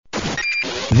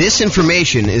This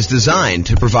information is designed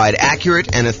to provide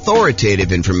accurate and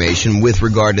authoritative information with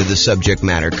regard to the subject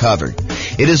matter covered.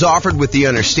 It is offered with the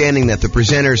understanding that the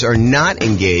presenters are not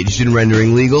engaged in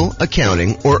rendering legal,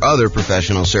 accounting, or other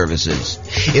professional services.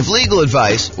 If legal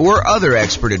advice or other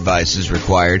expert advice is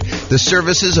required, the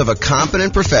services of a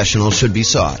competent professional should be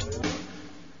sought.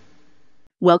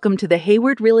 Welcome to the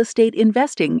Hayward Real Estate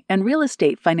Investing and Real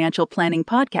Estate Financial Planning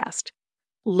Podcast.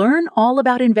 Learn all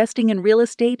about investing in real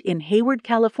estate in Hayward,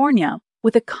 California,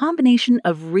 with a combination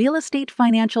of real estate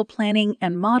financial planning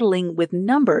and modeling with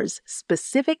numbers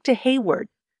specific to Hayward,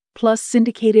 plus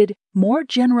syndicated, more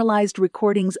generalized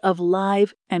recordings of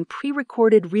live and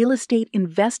pre-recorded real estate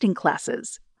investing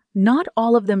classes, not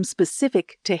all of them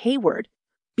specific to Hayward.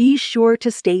 Be sure to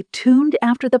stay tuned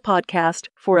after the podcast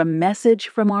for a message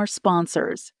from our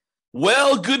sponsors.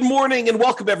 Well, good morning and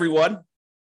welcome, everyone.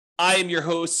 I am your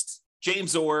host,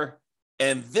 James Orr,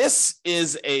 and this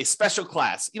is a special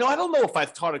class. I don't know if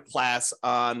I've taught a class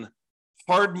on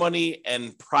hard money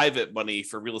and private money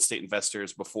for real estate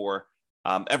investors before,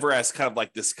 ever as kind of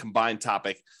like this combined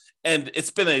topic. And it's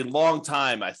been a long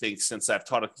time, I think, since I've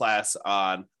taught a class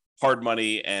on hard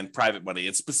money and private money,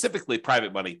 and specifically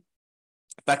private money.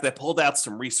 In fact, I pulled out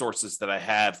some resources that I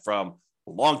had from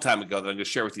a long time ago that I'm going to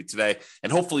share with you today,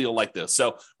 and hopefully you'll like those.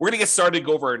 So we're going to get started,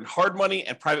 go over in hard money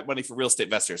and private money for real estate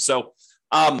investors. So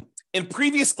in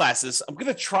previous classes, I'm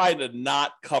going to try to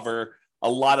not cover a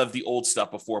lot of the old stuff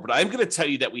before, but I'm going to tell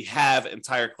you that we have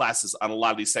entire classes on a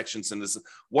lot of these sections, and there's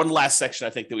one last section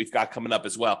I think that we've got coming up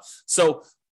as well. So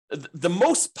the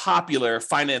most popular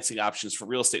financing options for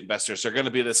real estate investors are going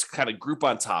to be this kind of group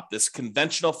on top, this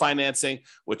conventional financing,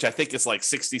 which I think is like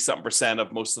 60-something%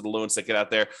 of most of the loans that get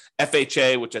out there.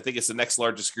 FHA, which I think is the next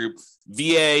largest group.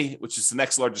 VA, which is the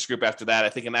next largest group after that, I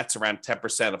think, and that's around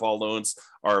 10% of all loans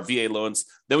are VA loans.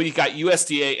 Then when you got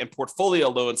USDA and portfolio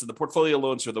loans, and the portfolio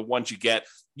loans are the ones you get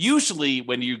usually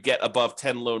when you get above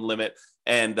 10 loan limit,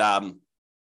 and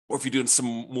or if you're doing some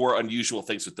more unusual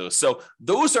things with those. So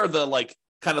those are the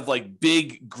kind of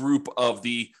big group of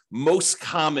the most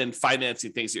common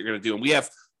financing things that you're going to do. And we have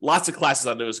lots of classes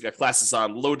on those. We've got classes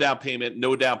on low down payment,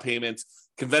 no down payment,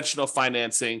 conventional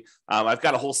financing. I've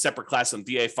got a whole separate class on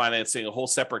VA financing, a whole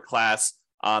separate class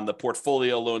on the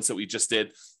portfolio loans that we just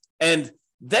did. And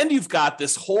then you've got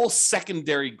this whole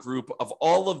secondary group of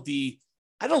all of the,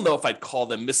 I don't know if I'd call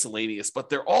them miscellaneous, but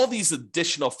they're all these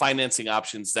additional financing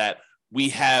options that we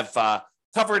have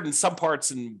covered in some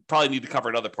parts and probably need to cover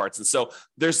in other parts. And so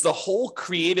there's the whole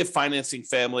creative financing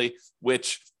family,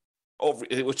 which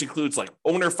includes like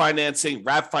owner financing,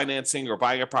 wrap financing, or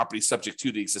buying a property subject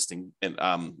to the existing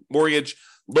mortgage,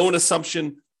 loan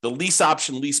assumption, the lease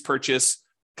option, lease purchase,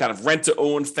 kind of rent to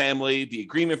own family, the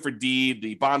agreement for deed,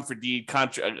 the bond for deed,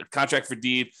 contract for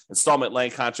deed, installment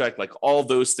land contract, like all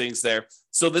those things there.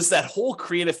 So there's that whole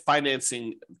creative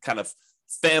financing kind of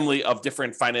family of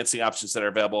different financing options that are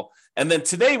available. And then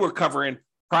today we're covering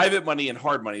private money and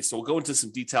hard money. So we'll go into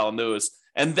some detail on those.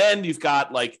 And then you've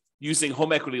got using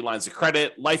home equity lines of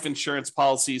credit, life insurance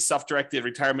policies, self-directed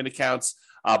retirement accounts,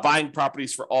 buying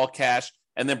properties for all cash,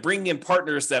 and then bringing in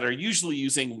partners that are usually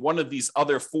using one of these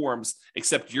other forms,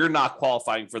 except you're not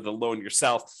qualifying for the loan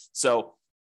yourself. So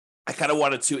I kind of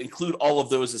wanted to include all of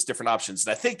those as different options.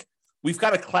 And I think we've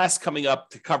got a class coming up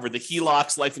to cover the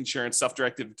HELOCs, life insurance,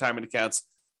 self-directed retirement accounts,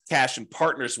 cash, and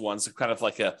partners ones, so kind of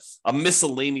like a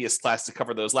miscellaneous class to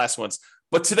cover those last ones.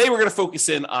 But today we're going to focus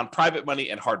in on private money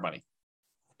and hard money.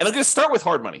 And I'm going to start with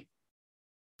hard money.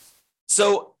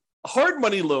 So hard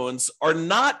money loans are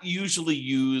not usually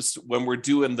used when we're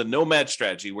doing the nomad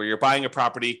strategy, where you're buying a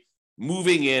property,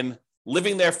 moving in,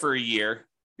 living there for a year.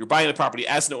 You're buying a property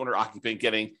as an owner-occupant,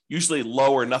 getting usually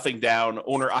low or nothing down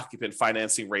owner-occupant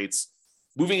financing rates,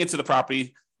 moving into the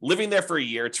property, living there for a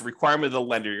year. It's a requirement of the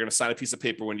lender. You're going to sign a piece of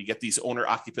paper when you get these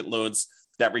owner-occupant loans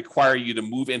that require you to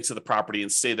move into the property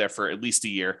and stay there for at least a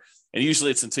year. And usually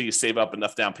it's until you save up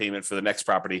enough down payment for the next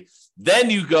property.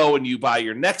 Then you go and you buy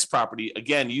your next property,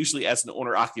 again, usually as an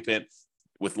owner-occupant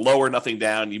with low or nothing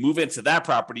down. You move into that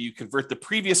property, you convert the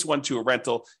previous one to a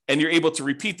rental, and you're able to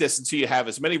repeat this until you have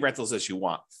as many rentals as you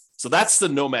want. So that's the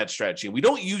nomad strategy. We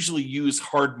don't usually use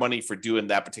hard money for doing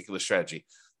that particular strategy,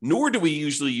 nor do we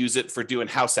usually use it for doing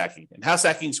house hacking. And house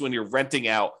hacking is when you're renting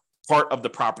out part of the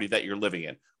property that you're living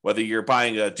in, whether you're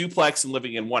buying a duplex and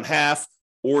living in one half,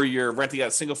 or you're renting out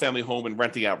a single family home and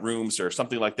renting out rooms or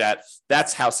something like that.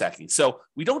 That's house hacking. So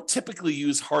we don't typically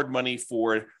use hard money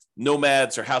for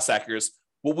nomads or house hackers.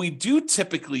 What we do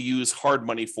typically use hard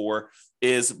money for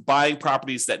is buying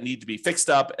properties that need to be fixed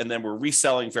up and then we're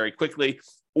reselling very quickly,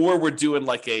 or we're doing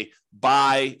like a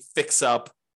buy, fix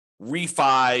up,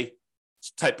 refi,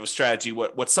 type of strategy,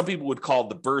 what some people would call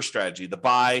the BRRRR strategy, the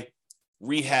buy,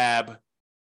 rehab,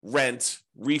 rent,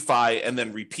 refi, and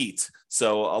then repeat.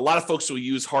 So a lot of folks will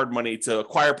use hard money to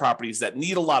acquire properties that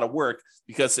need a lot of work,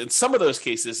 because in some of those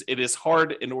cases, it is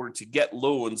hard in order to get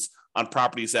loans on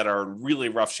properties that are in really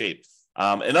rough shape.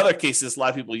 In other cases, a lot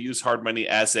of people use hard money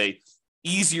as a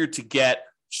easier to get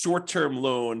short-term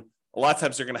loan. A lot of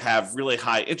times they're going to have really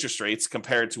high interest rates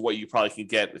compared to what you probably can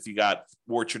get if you got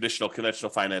more traditional conventional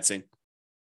financing.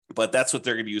 But that's what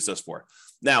they're going to use those for.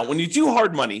 Now, when you do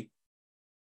hard money,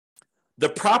 the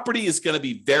property is going to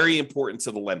be very important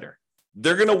to the lender.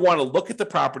 They're going to want to look at the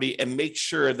property and make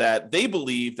sure that they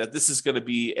believe that this is going to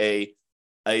be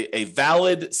a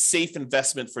valid, safe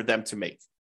investment for them to make.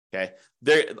 Okay.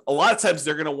 A lot of times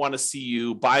they're going to want to see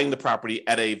you buying the property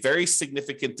at a very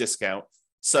significant discount,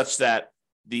 such that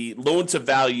the loan to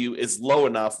value is low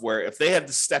enough where if they had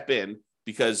to step in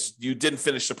because you didn't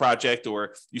finish the project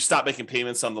or you stop making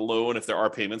payments on the loan, if there are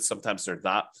payments, sometimes they're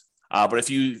not. But if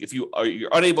you're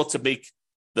unable to make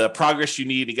the progress you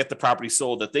need to get the property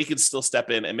sold, that they can still step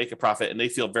in and make a profit, and they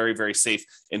feel very, very safe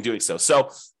in doing so. So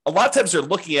a lot of times they're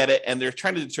looking at it and they're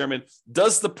trying to determine,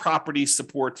 does the property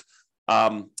support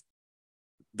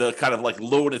the kind of like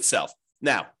loan itself?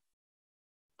 Now,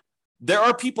 there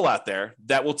are people out there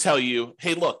that will tell you,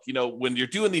 hey, look, when you're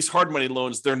doing these hard money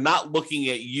loans, they're not looking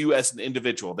at you as an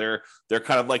individual. They're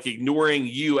kind of like ignoring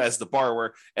you as the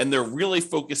borrower, and they're really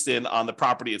focused in on the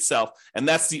property itself. And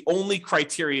that's the only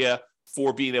criteria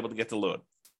for being able to get the loan.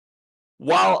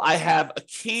 While I have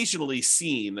occasionally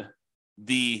seen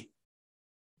the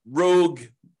rogue,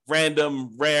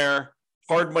 random, rare,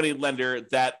 hard money lender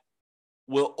that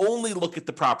will only look at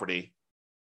the property,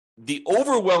 the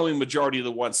overwhelming majority of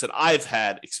the ones that I've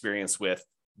had experience with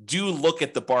do look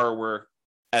at the borrower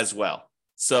as well.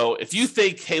 So if you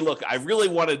think, hey, look, I really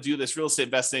want to do this real estate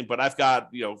investing, but I've got,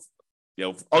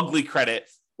 ugly credit,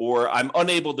 or I'm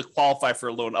unable to qualify for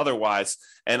a loan otherwise,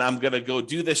 and I'm going to go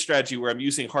do this strategy where I'm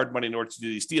using hard money in order to do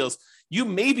these deals, you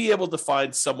may be able to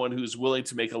find someone who's willing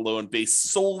to make a loan based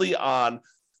solely on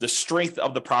the strength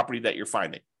of the property that you're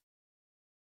finding.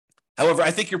 However,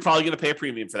 I think you're probably going to pay a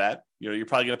premium for that. You're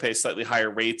probably going to pay slightly higher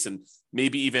rates and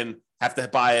maybe even have to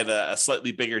buy at a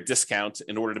slightly bigger discount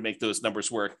in order to make those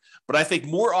numbers work. But I think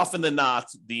more often than not,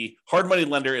 the hard money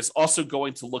lender is also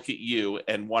going to look at you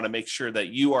and want to make sure that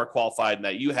you are qualified and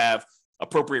that you have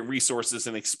appropriate resources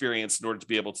and experience in order to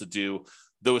be able to do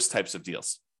those types of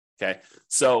deals. Okay.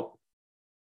 So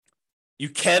you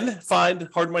can find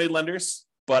hard money lenders,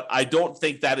 but I don't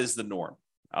think that is the norm.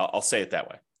 I'll say it that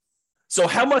way. So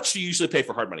how much do you usually pay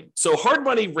for hard money? So hard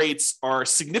money rates are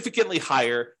significantly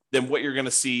higher than what you're going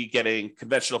to see getting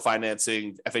conventional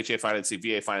financing, FHA financing,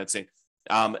 VA financing.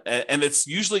 And it's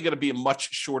usually going to be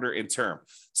much shorter in term.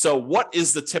 So what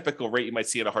is the typical rate you might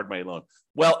see in a hard money loan?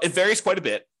 Well, it varies quite a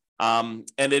bit. And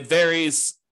it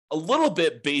varies a little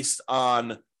bit based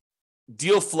on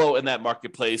deal flow in that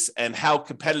marketplace and how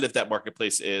competitive that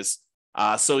marketplace is.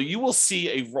 So you will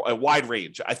see a wide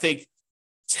range. I think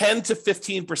 10 to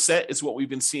 15% is what we've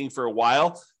been seeing for a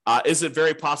while. Is it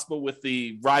very possible with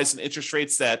the rise in interest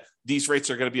rates that these rates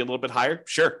are going to be a little bit higher?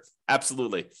 Sure,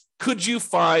 absolutely. Could you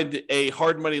find a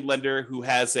hard money lender who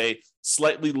has a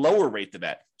slightly lower rate than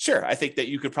that? Sure, I think that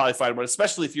you could probably find one,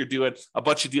 especially if you're doing a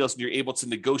bunch of deals and you're able to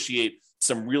negotiate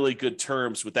some really good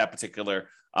terms with that particular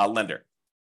lender.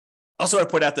 Also, I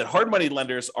point out that hard money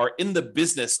lenders are in the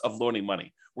business of loaning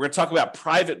money. We're going to talk about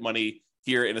private money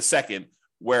here in a second,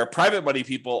 where private money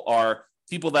people are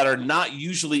people that are not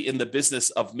usually in the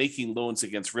business of making loans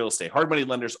against real estate. Hard money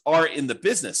lenders are in the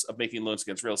business of making loans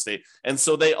against real estate. And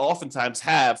so they oftentimes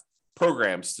have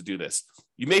programs to do this.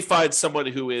 You may find someone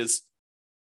who is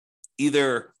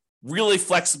either really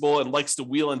flexible and likes to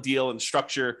wheel and deal and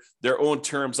structure their own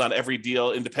terms on every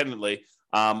deal independently,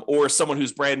 or someone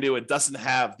who's brand new and doesn't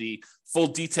have the full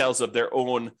details of their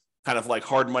own kind of like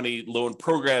hard money loan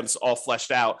programs all fleshed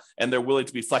out, and they're willing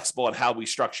to be flexible on how we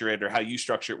structure it or how you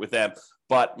structure it with them.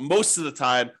 But most of the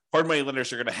time, hard money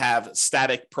lenders are going to have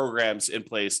static programs in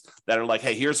place that are like,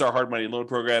 hey, here's our hard money loan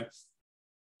program.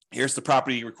 Here's the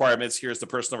property requirements. Here's the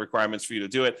personal requirements for you to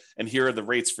do it. And here are the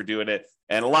rates for doing it.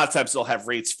 And a lot of times they'll have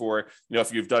rates for,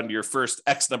 if you've done your first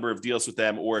X number of deals with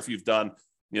them, or if you've done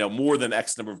more than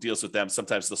X number of deals with them,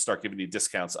 sometimes they'll start giving you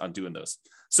discounts on doing those.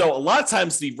 So a lot of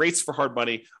times the rates for hard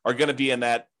money are going to be in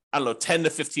that, 10 to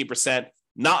 15%,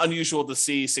 not unusual to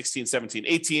see 16, 17,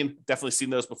 18, definitely seen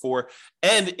those before.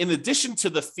 And in addition to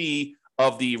the fee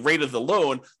of the rate of the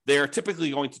loan, they're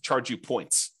typically going to charge you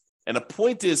points. And a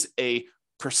point is a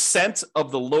percent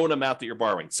of the loan amount that you're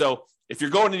borrowing. So if you're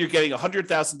going and you're getting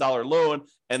 $100,000 loan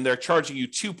and they're charging you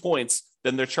 2 points,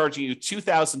 then they're charging you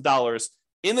 $2,000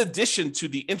 in addition to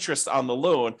the interest on the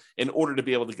loan in order to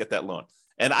be able to get that loan.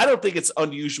 And I don't think it's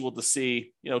unusual to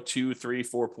see, 2, 3,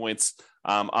 4 points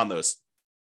on those.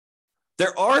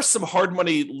 There are some hard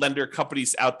money lender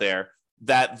companies out there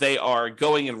that they are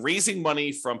going and raising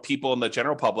money from people in the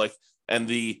general public, and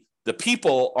the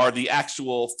people are the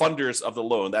actual funders of the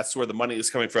loan. That's where the money is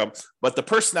coming from. But the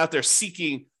person out there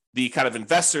seeking the kind of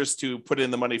investors to put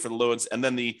in the money for the loans, and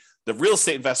then the real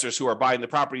estate investors who are buying the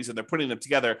properties and they're putting them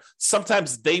together,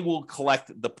 sometimes they will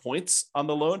collect the points on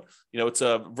the loan. It's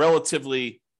a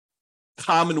relatively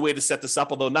common way to set this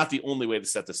up, although not the only way to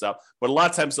set this up. But a lot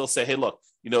of times they'll say, hey, look,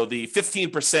 the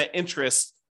 15%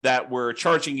 interest that we're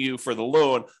charging you for the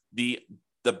loan, the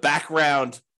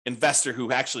background investor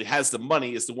who actually has the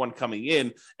money is the one coming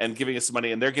in and giving us the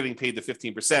money, and they're getting paid the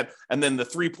 15%. And then the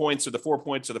 3 points or the 4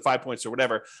 points or the 5 points or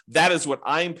whatever, that is what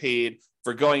I'm paid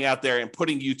for going out there and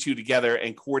putting you two together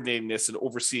and coordinating this and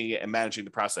overseeing it and managing the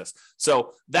process.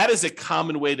 So that is a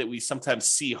common way that we sometimes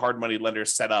see hard money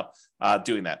lenders set up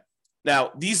doing that.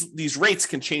 Now, these rates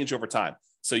can change over time.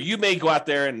 So you may go out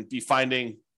there and be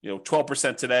finding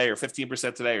 12% today or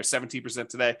 15% today or 17%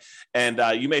 today.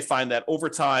 And you may find that over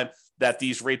time that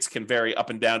these rates can vary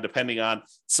up and down depending on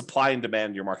supply and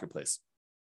demand in your marketplace.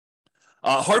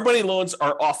 Hard money loans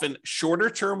are often shorter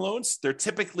term loans. They're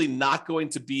typically not going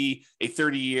to be a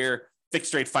 30-year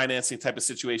fixed rate financing type of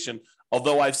situation.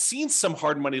 Although I've seen some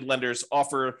hard money lenders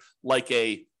offer like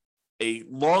a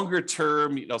longer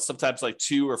term, sometimes like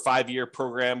 2 or 5 year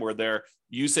program where they're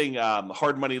using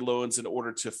hard money loans in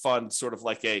order to fund sort of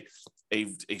like a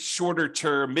shorter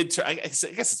term, midterm, I guess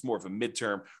it's more of a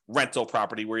midterm rental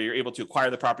property where you're able to acquire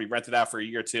the property, rent it out for a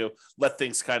year or two, let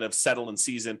things kind of settle in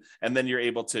season, and then you're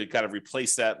able to kind of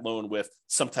replace that loan with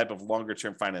some type of longer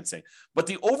term financing. But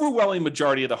the overwhelming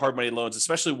majority of the hard money loans,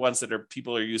 especially ones that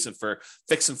people are using for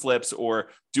fix and flips or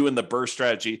doing the BRRRR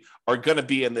strategy, are going to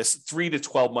be in this 3 to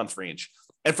 12 month range.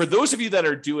 And for those of you that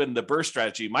are doing the BRRRR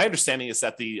strategy, my understanding is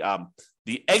that the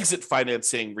exit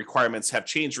financing requirements have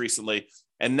changed recently,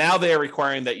 and now they are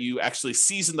requiring that you actually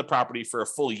season the property for a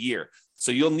full year.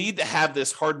 So you'll need to have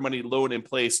this hard money loan in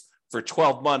place for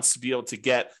 12 months to be able to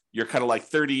get your kind of like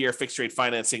 30-year fixed rate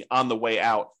financing on the way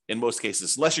out in most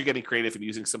cases, unless you're getting creative and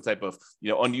using some type of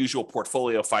unusual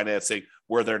portfolio financing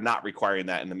where they're not requiring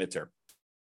that in the midterm.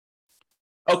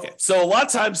 Okay, so a lot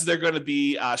of times they're going to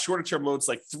be shorter term loans,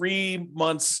 like 3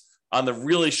 months on the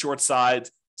really short side.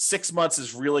 6 months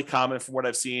is really common from what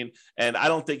I've seen, and I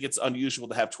don't think it's unusual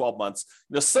to have 12 months.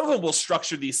 Some of them will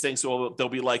structure these things so they'll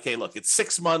be like, hey, look, it's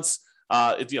 6 months.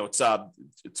 It's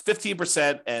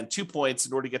 15% and 2 points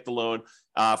in order to get the loan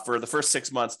for the first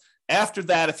 6 months. After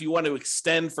that, if you want to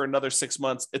extend for another 6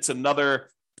 months, it's another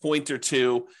point or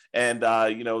two, and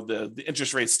the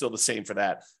interest rate's still the same for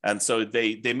that. And so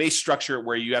they may structure it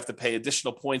where you have to pay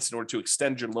additional points in order to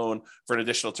extend your loan for an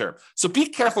additional term. So be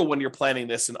careful when you're planning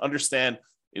this and understand,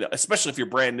 especially if you're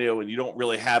brand new and you don't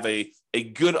really have a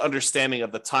good understanding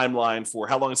of the timeline for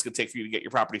how long it's going to take for you to get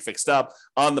your property fixed up,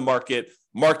 on the market,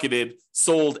 marketed,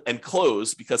 sold, and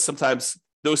closed, because sometimes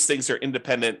those things are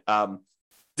independent,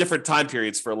 different time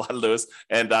periods for a lot of those.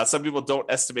 And some people don't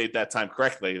estimate that time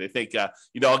correctly. They think,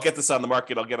 I'll get this on the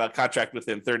market, I'll get a contract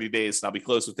within 30 days, and I'll be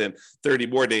closed within 30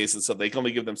 more days. And so they can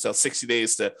only give themselves 60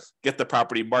 days to get the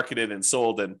property marketed and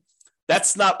sold. And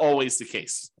that's not always the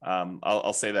case.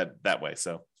 I'll say that way.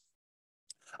 So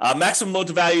maximum loan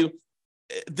to value,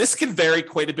 this can vary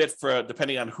quite a bit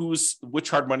depending on which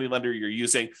hard money lender you're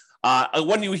using.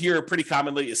 One you hear pretty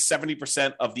commonly is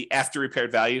 70% of the after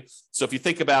repaired value. So if you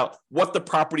think about what the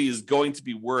property is going to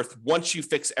be worth once you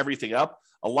fix everything up,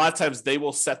 a lot of times they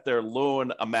will set their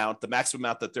loan amount, the maximum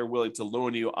amount that they're willing to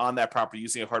loan you on that property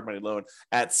using a hard money loan,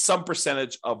 at some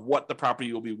percentage of what the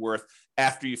property will be worth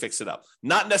after you fix it up.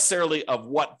 Not necessarily of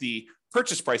what the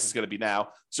purchase price is going to be now.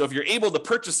 So if you're able to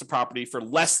purchase the property for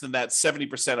less than that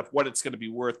 70% of what it's going to be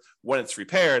worth when it's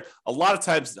repaired, a lot of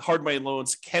times hard money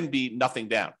loans can be nothing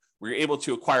down, where you're able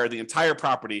to acquire the entire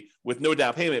property with no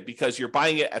down payment because you're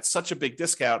buying it at such a big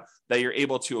discount that you're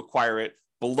able to acquire it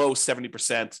below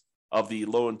 70% of the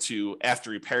loan to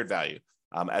after repaired value,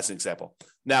 as an example.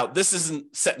 Now, this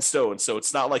isn't set in stone, so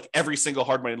it's not like every single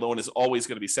hard money loan is always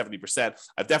going to be 70%.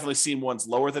 I've definitely seen ones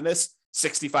lower than this.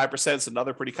 65% is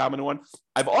another pretty common one.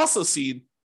 I've also seen,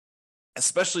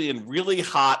 especially in really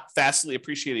hot, fastly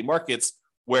appreciating markets,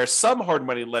 where some hard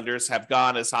money lenders have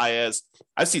gone as high as,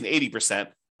 I've seen 80%.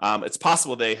 It's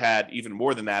possible they had even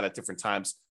more than that at different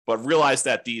times, but realize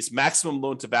that these maximum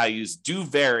loan to values do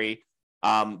vary.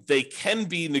 They can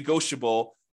be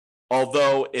negotiable,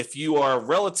 although if you are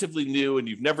relatively new and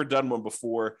you've never done one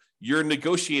before, your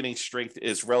negotiating strength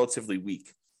is relatively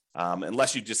weak.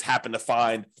 unless you just happen to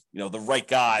find, the right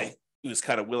guy who's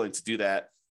kind of willing to do that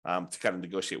to kind of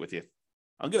negotiate with you.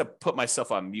 I'm going to put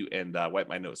myself on mute and wipe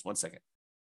my nose. 1 second.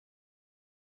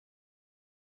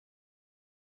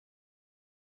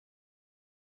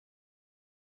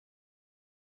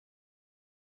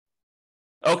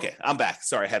 Okay, I'm back.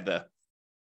 Sorry, I had to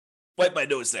wipe my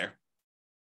nose there.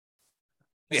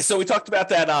 Okay, so we talked about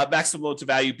that maximum loan to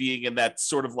value being in that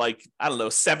sort of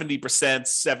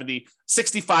 70%,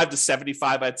 65 to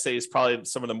 75, I'd say is probably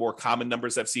some of the more common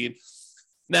numbers I've seen.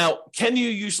 Now, can you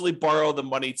usually borrow the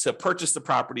money to purchase the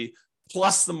property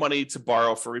plus the money to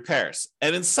borrow for repairs?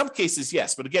 And in some cases,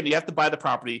 yes. But again, you have to buy the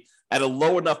property at a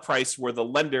low enough price where the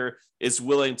lender is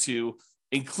willing to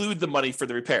include the money for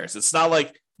the repairs. It's not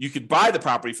like you could buy the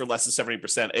property for less than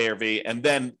 70% ARV, and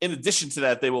then in addition to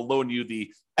that, they will loan you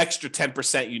the extra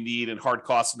 10% you need in hard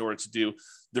costs in order to do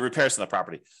the repairs on the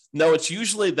property. No, it's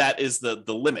usually that is the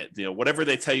limit. Whatever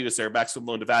they tell you is their maximum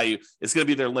loan to value is going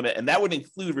to be their limit, and that would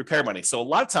include repair money. So a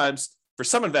lot of times for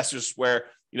some investors where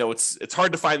it's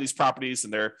hard to find these properties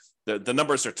and the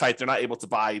numbers are tight, they're not able to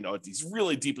buy these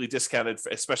really deeply discounted,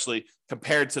 especially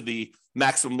compared to the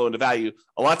maximum loan to value.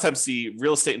 A lot of times the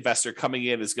real estate investor coming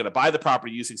in is going to buy the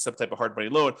property using some type of hard money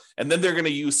loan, and then they're going to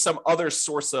use some other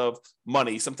source of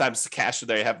money, sometimes the cash that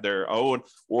they have their own,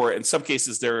 or in some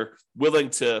cases they're willing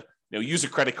to use a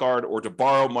credit card or to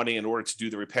borrow money in order to do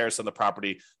the repairs on the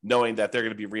property, knowing that they're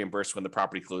going to be reimbursed when the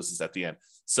property closes at the end.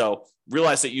 So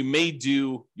realize that you may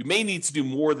need to do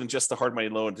more than just the hard money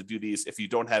loan to do these if you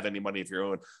don't have any money of your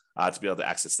own to be able to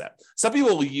access that. Some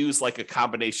people will use a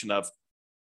combination of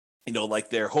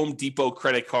their Home Depot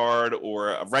credit card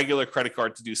or a regular credit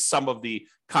card to do some of the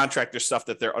contractor stuff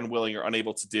that they're unwilling or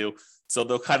unable to do. So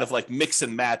they'll kind of mix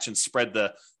and match and spread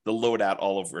the load out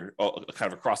all over,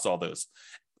 kind of across all those.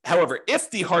 However,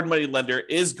 if the hard money lender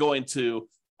is going to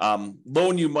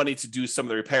loan you money to do some of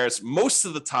the repairs, most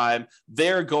of the time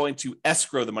they're going to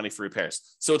escrow the money for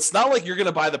repairs. So it's not like you're going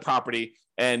to buy the property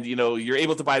and you're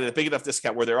able to buy it at a big enough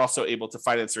discount where they're also able to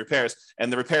finance the repairs,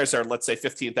 and the repairs are, let's say,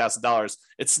 $15,000.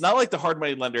 It's not like the hard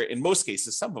money lender in most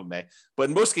cases, some of them may, but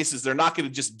in most cases they're not going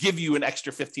to just give you an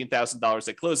extra $15,000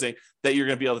 at closing that you're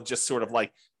going to be able to just sort of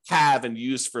have and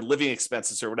use for living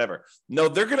expenses or whatever. No,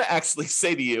 they're going to actually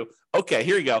say to you, okay,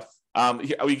 here you go.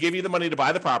 We gave you the money to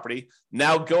buy the property.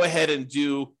 Now go ahead and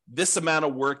do this amount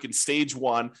of work in stage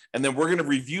one, and then we're going to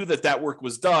review that work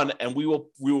was done, and we will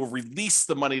release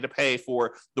the money to pay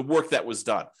for the work that was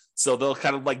done. So they'll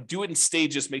kind of do it in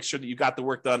stages, make sure that you got the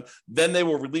work done. Then they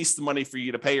will release the money for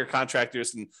you to pay your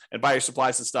contractors and buy your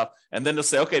supplies and stuff. And then they'll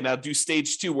say, okay, now do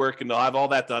stage 2 work, and they'll have all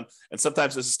that done. And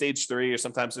sometimes there's a stage 3, or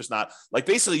sometimes there's not.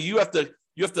 Basically you have to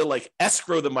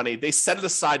escrow the money. They set it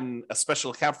aside in a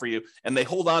special account for you, and they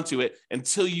hold on to it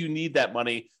until you need that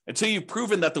money, until you've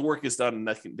proven that the work is done,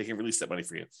 and they can release that money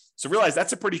for you. So realize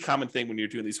that's a pretty common thing when you're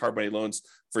doing these hard money loans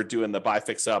for doing the buy,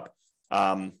 fix up,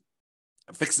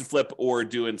 fix and flip, or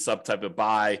doing some type of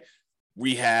buy,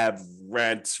 rehab,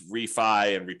 rent,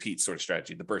 refi, and repeat sort of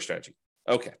strategy, the BRRRR strategy.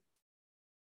 Okay.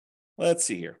 Let's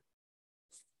see here.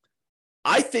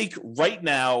 I think right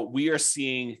now we are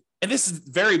seeing, and this is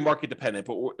very market dependent,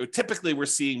 but typically we're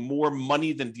seeing more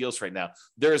money than deals right now.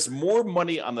 There's more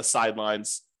money on the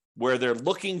sidelines where they're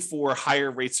looking for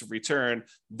higher rates of return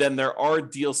than there are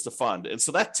deals to fund. And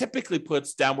so that typically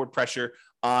puts downward pressure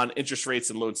on interest rates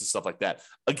and loans and stuff like that.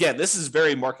 Again, this is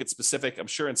very market specific. I'm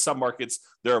sure in some markets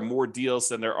there are more deals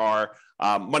than there are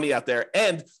money out there.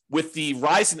 And with the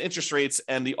rise in interest rates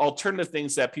and the alternative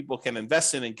things that people can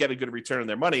invest in and get a good return on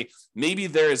their money, maybe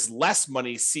there is less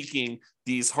money seeking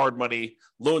these hard money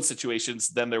loan situations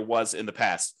than there was in the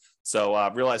past. So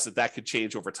realize that could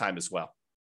change over time as well.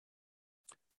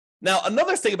 Now,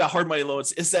 another thing about hard money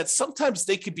loans is that sometimes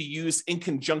they could be used in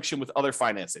conjunction with other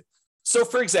financing. So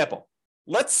for example,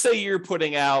 let's say you're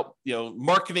putting out,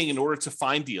 marketing in order to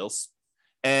find deals,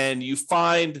 and you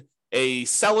find a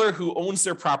seller who owns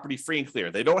their property free and clear.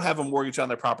 They don't have a mortgage on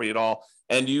their property at all.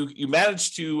 And you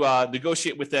manage to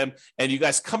negotiate with them, and you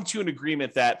guys come to an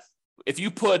agreement that if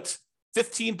you put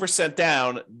 15%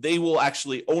 down, they will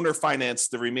actually owner finance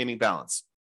the remaining balance.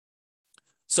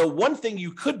 So one thing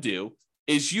you could do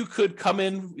is you could come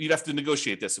in, you'd have to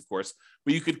negotiate this, of course,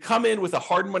 but you could come in with a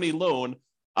hard money loan,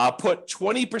 put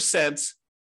 20%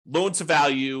 loan to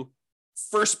value,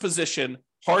 first position,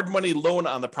 hard money loan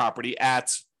on the property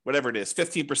at whatever it is,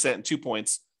 15% and 2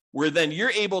 points, where then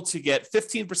you're able to get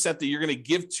 15% that you're going to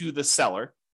give to the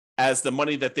seller as the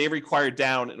money that they require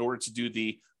down in order to do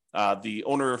the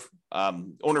owner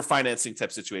financing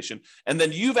type situation. And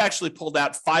then you've actually pulled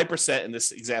out 5% in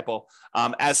this example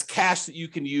as cash that you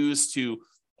can use to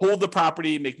hold the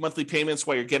property, make monthly payments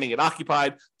while you're getting it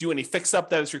occupied, do any fix up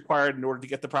that is required in order to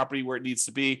get the property where it needs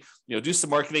to be, do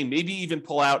some marketing, maybe even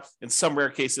pull out, in some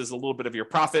rare cases, a little bit of your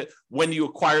profit when you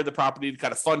acquire the property to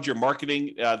kind of fund your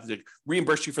marketing, to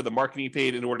reimburse you for the marketing you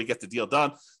paid in order to get the deal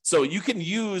done. So you can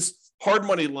use hard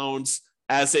money loans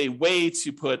as a way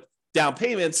to put down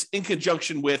payments in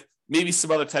conjunction with maybe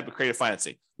some other type of creative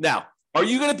financing. Now, are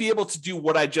you going to be able to do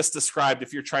what I just described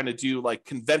if you're trying to do like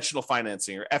conventional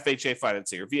financing or FHA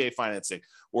financing or VA financing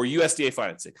or USDA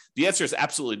financing? The answer is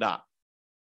absolutely not.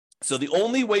 So the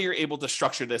only way you're able to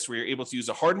structure this, where you're able to use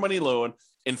a hard money loan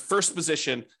in first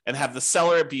position and have the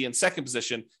seller be in second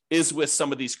position, is with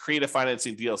some of these creative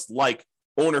financing deals like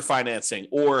owner financing,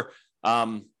 or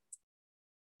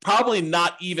probably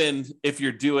not even if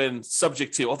you're doing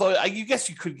subject to, although I guess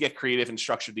you could get creative and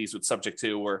structure these with subject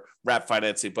to or wrap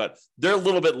financing, but they're a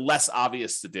little bit less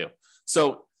obvious to do.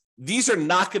 So these are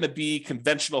not going to be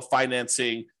conventional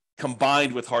financing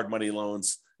combined with hard money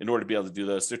loans in order to be able to do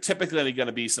those. They're typically going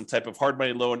to be some type of hard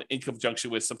money loan in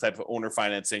conjunction with some type of owner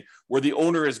financing, where the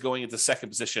owner is going into second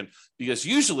position, because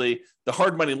usually the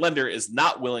hard money lender is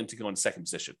not willing to go into second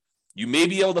position. You may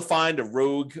be able to find a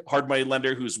rogue hard money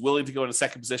lender who's willing to go into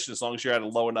second position as long as you're at a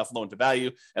low enough loan to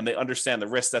value and they understand the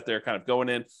risk that they're kind of going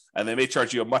in, and they may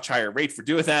charge you a much higher rate for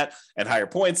doing that and higher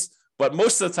points. But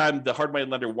most of the time, the hard money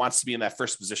lender wants to be in that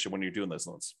first position when you're doing those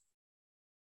loans.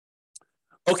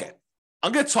 Okay,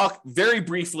 I'm going to talk very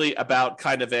briefly about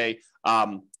kind of a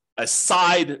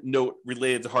side note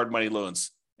related to hard money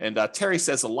loans. And Terry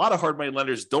says a lot of hard money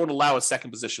lenders don't allow a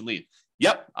second position lien.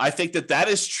 Yep, I think that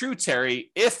is true,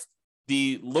 Terry. If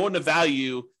the loan to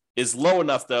value is low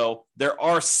enough, though, there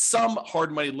are some hard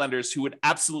money lenders who would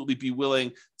absolutely be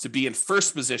willing to be in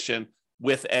first position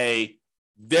with a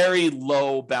very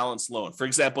low balance loan. For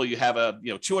example, you have a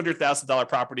 $200,000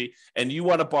 property and you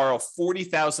want to borrow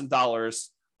 $40,000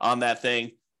 on that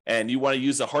thing, and you want to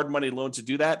use a hard money loan to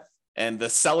do that, and the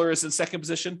seller is in second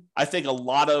position. I think a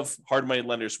lot of hard money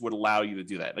lenders would allow you to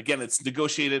do that. Again, it's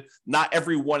negotiated. Not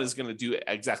everyone is going to do it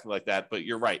exactly like that, but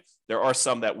you're right. There are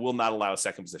some that will not allow a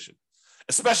second position,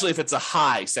 especially if it's a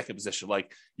high second position.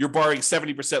 Like you're borrowing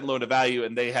 70% loan to value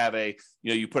and they have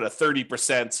you put a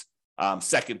 30%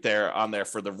 second there on there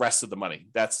for the rest of the money.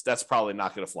 That's probably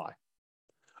not going to fly.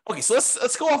 Okay, so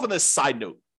let's go off on this side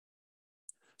note.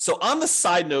 So on the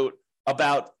side note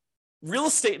about real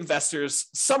estate investors,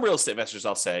 some real estate investors,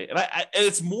 I'll say, and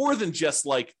it's more than just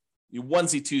like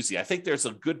onesie twosie. I think there's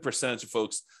a good percentage of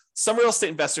folks. Some real estate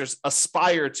investors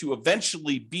aspire to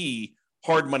eventually be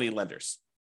hard money lenders.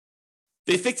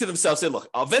 They think to themselves, "Hey, look,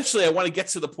 eventually I want to get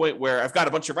to the point where I've got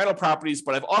a bunch of rental properties,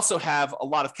 but I've also have a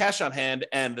lot of cash on hand,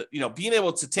 and being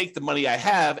able to take the money I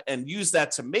have and use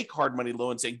that to make hard money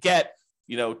loans and get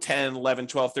 10, 11,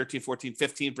 12, 13, 14,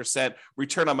 15%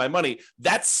 return on my money."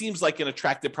 That seems like an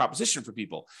attractive proposition for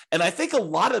people. And I think a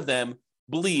lot of them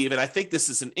believe, and I think this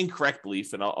is an incorrect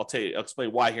belief, and I'll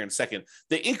explain why here in a second.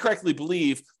 They incorrectly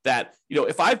believe that,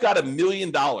 if I've got $1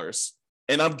 million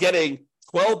and I'm getting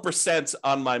 12%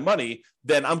 on my money,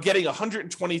 then I'm getting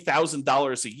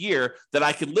 $120,000 a year that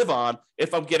I can live on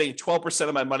if I'm getting 12%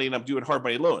 of my money and I'm doing hard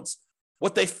money loans.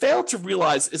 What they fail to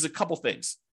realize is a couple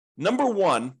things. Number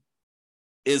one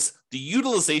is the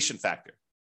utilization factor.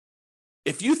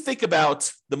 If you think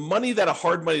about the money that a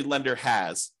hard money lender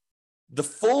has, the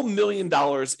full $1 million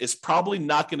is probably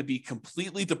not going to be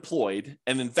completely deployed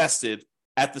and invested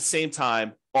at the same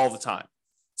time all the time.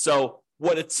 So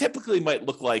what it typically might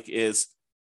look like is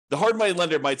the hard money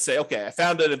lender might say, okay, I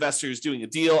found an investor who's doing a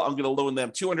deal. I'm going to loan them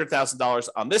 $200,000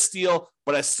 on this deal,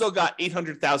 but I still got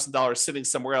 $800,000 sitting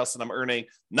somewhere else and I'm earning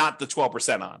not the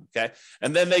 12% on, okay?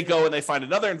 And then they go and they find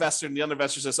another investor, and the other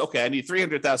investor says, okay, I need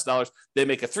 $300,000. They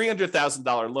make a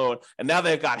 $300,000 loan, and now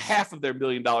they've got half of their $1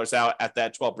 million out at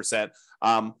that 12%.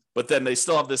 But then they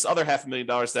still have this other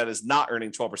 $500,000 that is not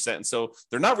earning 12%. And so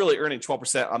they're not really earning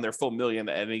 12% on their full $1 million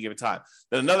at any given time.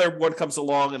 Then another one comes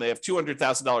along and they have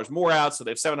 $200,000 more out. So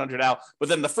they have $700,000 out, but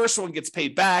then the first one gets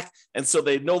paid back. And so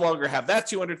they no longer have that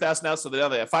 $200,000 out. So now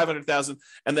they have $500,000.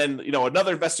 And then,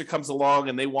 another investor comes along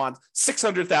and they want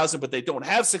 $600,000, but they don't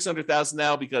have $600,000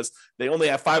 now because they only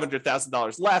have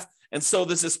 $500,000 left. And so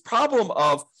there's this problem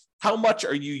of, how much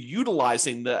are you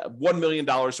utilizing the $1 million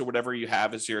or whatever you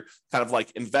have as your kind of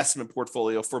like investment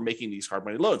portfolio for making these hard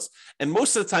money loans? And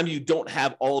most of the time, you don't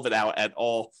have all of it out at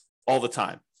all the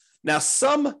time. Now,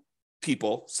 some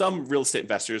people, some real estate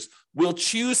investors will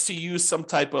choose to use some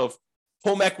type of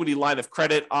home equity line of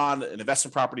credit on an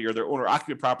investment property or their owner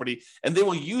occupant property, and they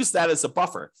will use that as a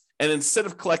buffer. And instead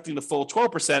of collecting the full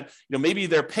 12%, maybe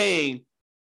they're paying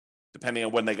depending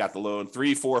on when they got the loan,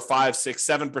 3, 4, 5, 6,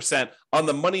 7% on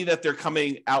the money that they're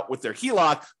coming out with their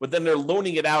HELOC, but then they're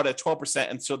loaning it out at 12%.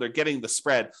 And so they're getting the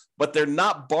spread, but they're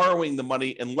not borrowing the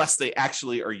money unless they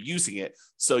actually are using it.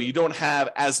 So you don't have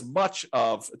as much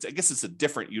of, I guess it's a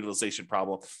different utilization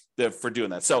problem for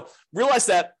doing that. So realize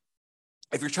that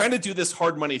if you're trying to do this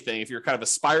hard money thing, if you're kind of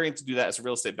aspiring to do that as a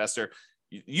real estate investor,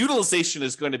 utilization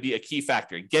is going to be a key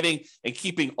factor. Getting and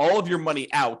keeping all of your money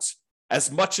out as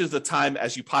much of the time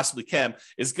as you possibly can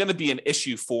is going to be an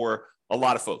issue for a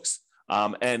lot of folks.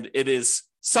 And it is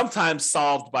sometimes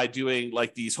solved by doing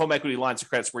like these home equity lines of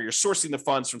credits where you're sourcing the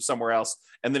funds from somewhere else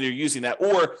and then you're using that,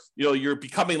 or you're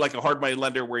becoming like a hard money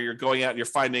lender where you're going out and you're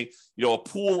finding a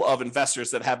pool of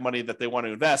investors that have money that they want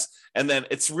to invest, and then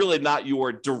it's really not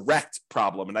your direct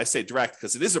problem. And I say direct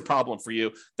because it is a problem for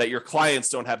you that your clients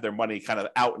don't have their money kind of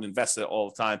out and invested all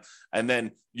the time, and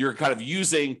then you're kind of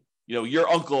using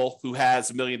your uncle who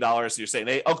has $1 million. You're saying,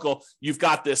 hey, uncle, you've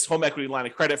got this home equity line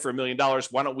of credit for $1 million.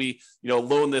 Why don't we,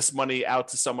 loan this money out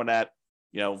to someone at,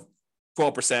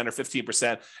 12% or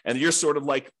 15%. And you're sort of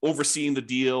like overseeing the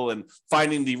deal and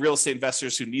finding the real estate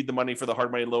investors who need the money for the hard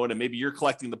money loan. And maybe you're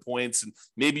collecting the points and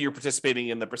maybe you're participating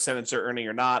in the percentage they're earning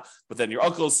or not. But then your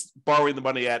uncle's borrowing the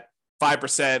money at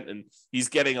 5% and he's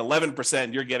getting 11%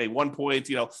 and you're getting 1 point,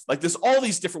 like there's all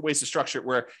these different ways to structure it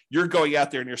where you're going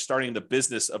out there and you're starting the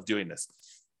business of doing this.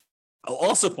 I'll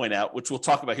also point out, which we'll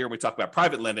talk about here when we talk about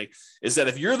private lending, is that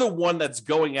if you're the one that's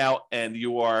going out and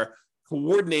you are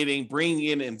coordinating, bringing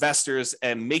in investors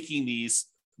and making these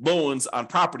loans on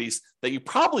properties, that you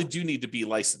probably do need to be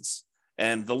licensed.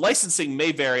 And the licensing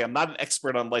may vary. I'm not an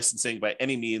expert on licensing by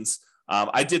any means.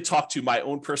 I did talk to my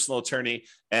own personal attorney,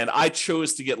 and I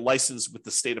chose to get licensed with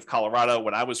the state of Colorado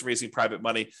when I was raising private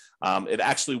money. It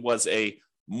actually was a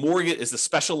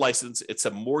special license. It's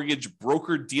a mortgage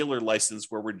broker dealer license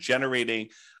where we're generating,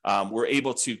 we're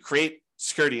able to create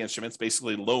security instruments,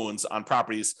 basically loans on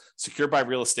properties secured by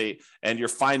real estate, and you're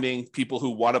finding people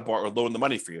who want to borrow or loan the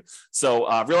money for you. So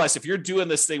realize if you're doing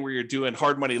this thing where you're doing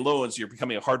hard money loans, you're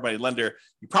becoming a hard money lender,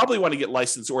 you probably want to get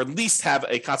licensed or at least have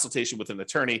a consultation with an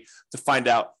attorney to find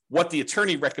out what the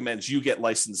attorney recommends you get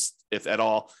licensed, if at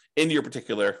all, in your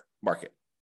particular market.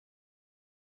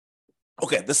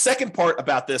 Okay, the second part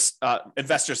about this,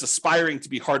 investors aspiring to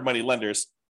be hard money lenders,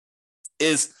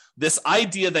 is this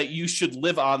idea that you should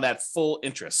live on that full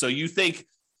interest. So you think,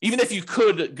 even if you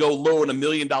could go loan $1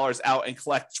 million out and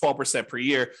collect 12% per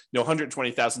year,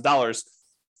 $120,000,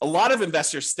 a lot of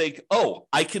investors think, oh,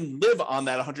 I can live on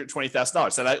that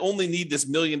 $120,000, and I only need this $1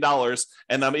 million,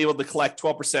 and I'm able to collect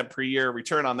 12% per year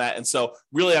return on that. And so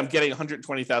really I'm getting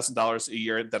 $120,000 a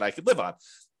year that I could live on.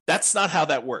 That's not how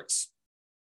that works.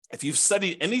 If you've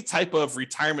studied any type of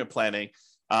retirement planning,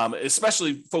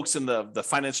 especially folks in the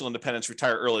financial independence,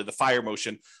 retire early, the FIRE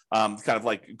motion, kind of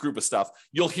like group of stuff,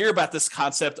 you'll hear about this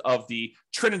concept of the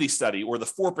Trinity study or the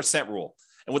 4% rule.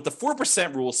 And what the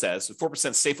 4% rule says, the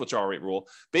 4% safe withdrawal rate rule,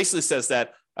 basically says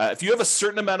that if you have a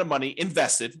certain amount of money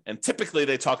invested, and typically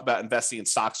they talk about investing in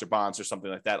stocks or bonds or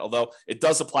something like that, although it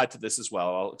does apply to this as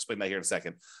well. I'll explain that here in a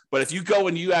second. But if you go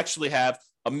and you actually have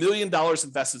 $1 million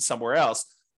invested somewhere else,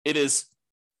 it is,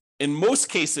 in most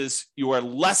cases, you are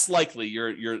less likely,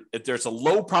 there's a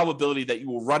low probability that you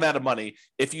will run out of money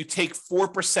if you take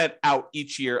 4% out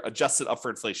each year, adjusted up for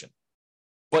inflation.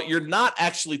 But you're not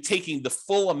actually taking the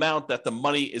full amount that the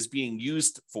money is being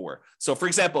used for. So for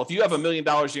example, if you have $1 million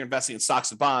you're investing in stocks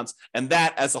and bonds, and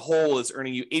that as a whole is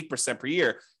earning you 8% per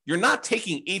year, you're not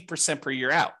taking 8% per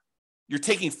year out. You're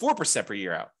taking 4% per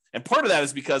year out. And part of that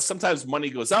is because sometimes money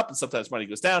goes up and sometimes money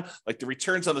goes down. Like the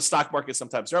returns on the stock market,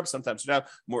 sometimes are up, sometimes are down.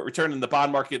 More return in the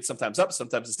bond market, sometimes up,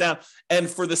 sometimes it's down. And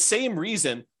for the same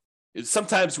reason,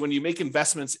 sometimes when you make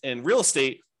investments in real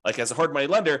estate, like as a hard money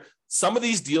lender, some of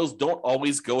these deals don't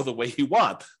always go the way you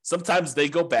want. Sometimes they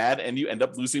go bad and you end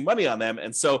up losing money on them.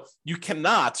 And so you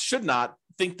should not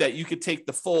think that you could take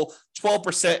the full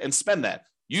 12% and spend that.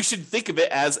 You should think of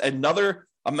it as another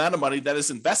amount of money that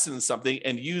is invested in something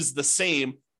and use the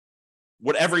same,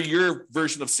 whatever your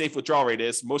version of safe withdrawal rate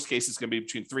is. Most cases it's going to be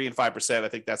between 3 and 5%. I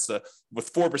think that's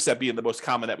with 4% being the most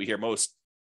common that we hear most,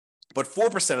 but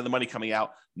 4% of the money coming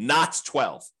out, not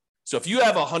 12. So if you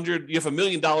have $1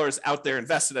 million out there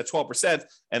invested at 12%,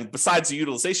 and besides the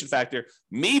utilization factor,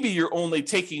 maybe you're only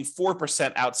taking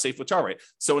 4% out safe withdrawal rate.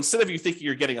 So instead of you thinking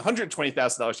you're getting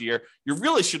 $120,000 a year, you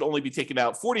really should only be taking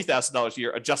out $40,000 a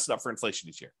year, adjusted up for inflation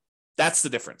each year. That's the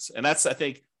difference. And that's, I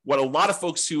think, what a lot of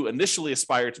folks who initially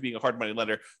aspire to being a hard money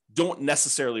lender don't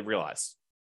necessarily realize.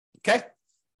 Okay.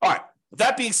 All right. With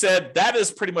that being said, that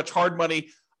is pretty much hard money.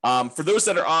 For those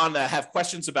that are on that have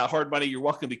questions about hard money, you're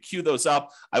welcome to queue those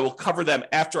up. I will cover them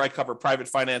after I cover private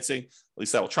financing. At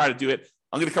least I will try to do it.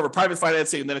 I'm going to cover private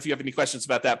financing, and then if you have any questions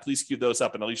about that, please queue those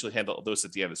up, and I'll usually handle those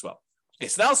at the end as well. Okay,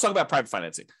 so now let's talk about private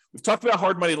financing. We've talked about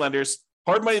hard money lenders.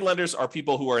 Hard money lenders are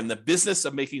people who are in the business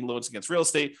of making loans against real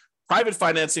estate. Private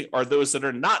financing are those that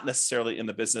are not necessarily in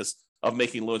the business of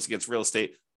making loans against real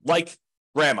estate, like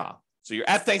grandma. So you're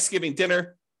at Thanksgiving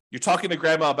dinner, you're talking to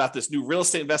grandma about this new real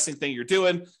estate investing thing you're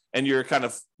doing, and you're kind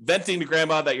of venting to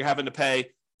grandma that you're having to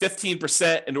pay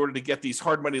 15% in order to get these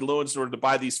hard money loans in order to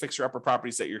buy these fixer-upper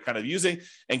properties that you're kind of using.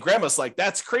 And grandma's like,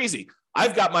 that's crazy.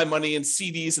 I've got my money in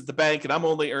CDs at the bank, and I'm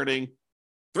only earning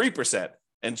 3%.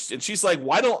 And she's like,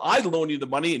 why don't I loan you the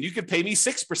money and you could pay me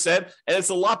 6%? And it's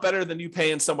a lot better than you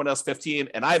paying someone else 15,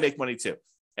 and I make money too.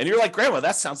 And you're like, grandma,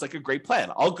 that sounds like a great plan.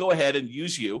 I'll go ahead and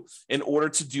use you in order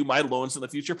to do my loans in the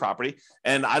future property.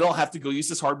 And I don't have to go use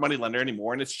this hard money lender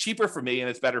anymore. And it's cheaper for me and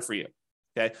it's better for you.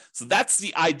 Okay. So that's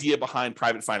the idea behind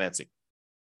private financing.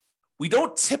 We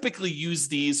don't typically use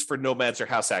these for nomads or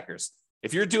house hackers.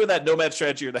 If you're doing that nomad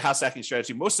strategy or the house hacking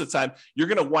strategy, most of the time, you're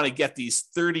going to want to get these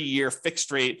 30-year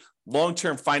fixed rate,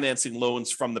 long-term financing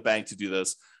loans from the bank to do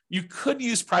this. You could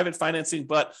use private financing,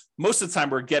 but most of the time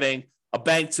we're getting a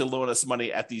bank to loan us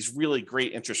money at these really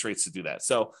great interest rates to do that.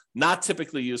 So not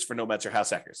typically used for nomads or house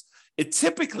hackers. It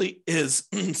typically is,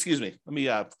 excuse me, let me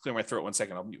clear my throat 1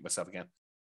 second. I'll mute myself again.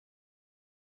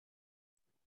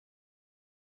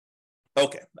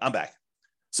 Okay, I'm back.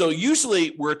 So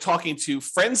usually we're talking to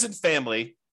friends and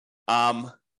family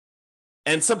and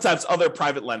sometimes other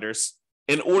private lenders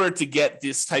in order to get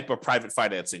this type of private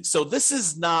financing. So this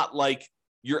is not like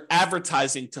you're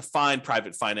advertising to find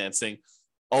private financing,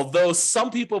 although some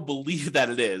people believe that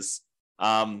it is.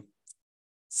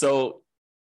 So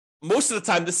most of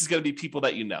the time, this is going to be people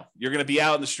that you know. You're going to be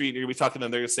out in the street, and you're going to be talking to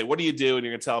them. They're going to say, what do you do? And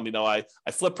you're going to tell them,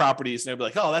 I flip properties. And they'll be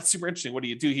like, oh, that's super interesting. What do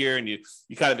you do here? And you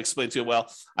kind of explain to them,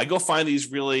 well, I go find these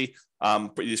really,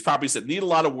 these properties that need a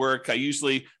lot of work. I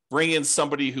usually bring in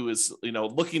somebody who is,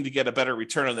 looking to get a better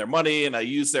return on their money. And I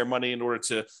use their money in order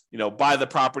to, buy the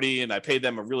property, and I pay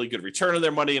them a really good return on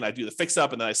their money. And I do the fix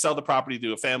up, and then I sell the property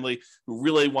to a family who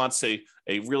really wants a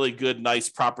really good, nice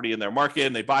property in their market.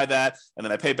 And they buy that. And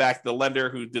then I pay back the lender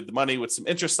who did the money with some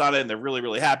interest on it. And they're really,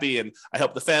 really happy. And I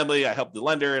help the family, I help the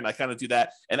lender, and I kind of do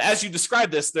that. And as you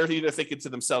describe this, they're either thinking to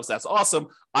themselves, that's awesome.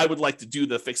 I would like to do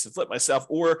the fix and flip myself.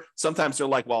 Or sometimes they're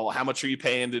like, well, how much are you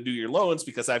paying to do your loans?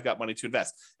 Because I've got money to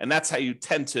invest. And that's how you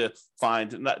tend to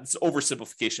find, it's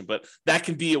oversimplification, but that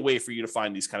can be a way for you to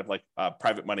find these kind of like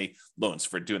private money loans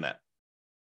for doing that.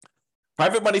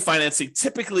 Private money financing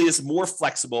typically is more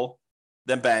flexible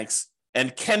than banks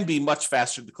and can be much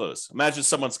faster to close. Imagine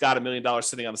someone's got $1 million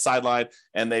sitting on the sideline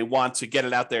and they want to get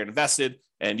it out there and invested,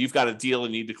 and you've got a deal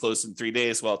and you need to close in 3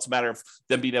 days. Well, it's a matter of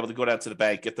them being able to go down to the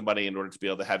bank, get the money in order to be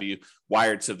able to have you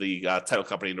wired to the title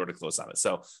company in order to close on it.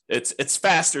 So it's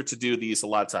faster to do these a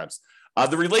lot of times.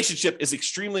 The relationship is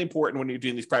extremely important when you're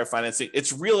doing these private financing.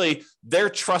 It's really their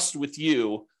trust with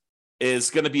you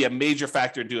is going to be a major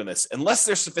factor in doing this. Unless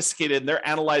they're sophisticated and they're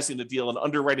analyzing the deal and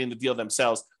underwriting the deal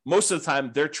themselves, most of the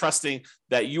time they're trusting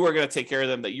that you are going to take care of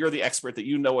them, that you're the expert, that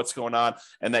you know what's going on,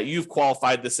 and that you've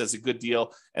qualified this as a good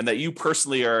deal, and that you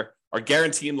personally are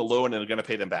guaranteeing the loan and are going to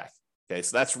pay them back. Okay,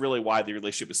 so that's really why the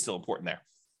relationship is still important there.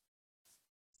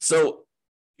 So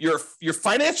your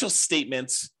financial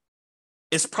statements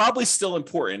is probably still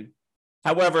important.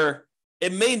 However, they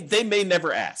may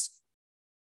never ask.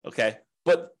 Okay,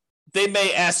 but they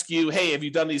may ask you, hey, have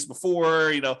you done these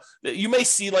before? You may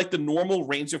see like the normal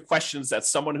range of questions that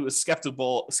someone who is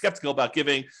skeptical about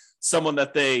giving someone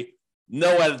that they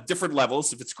know at different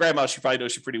levels. If it's grandma, she probably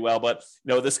knows you pretty well, but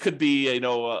this could be,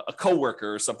 a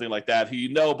coworker or something like that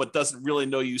who but doesn't really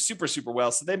know you super, super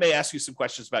well. So they may ask you some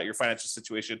questions about your financial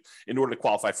situation in order to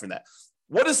qualify for that.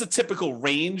 What is the typical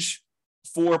range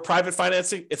for private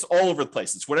financing? It's all over the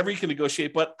place. It's whatever you can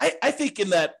negotiate, but I think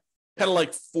in that kind of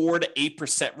like 4 to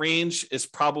 8% range is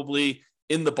probably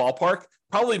in the ballpark,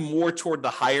 probably more toward the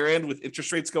higher end with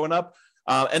interest rates going up.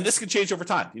 And this can change over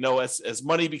time. As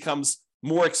money becomes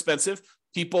more expensive,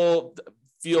 people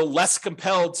feel less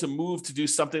compelled to move to do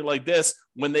something like this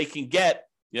when they can get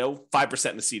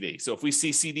 5% in a CD. So if we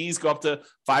see CDs go up to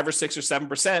 5 or 6 or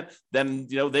 7%, then,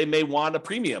 they may want a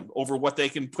premium over what they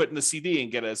can put in the CD and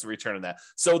get as a return on that.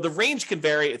 So the range can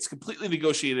vary. It's completely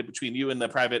negotiated between you and the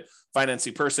private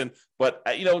financing person. But,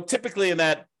 typically in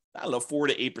that, 4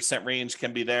 to 8% range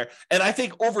can be there. And I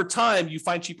think over time you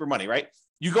find cheaper money, right?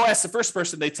 You go ask the first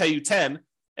person, they tell you 10,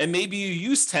 and maybe you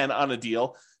use 10 on a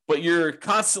deal, but you're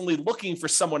constantly looking for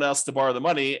someone else to borrow the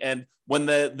money. And when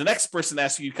the next person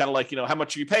asks you kind of like, how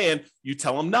much are you paying? You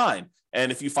tell them 9.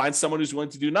 And if you find someone who's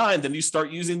willing to do 9, then you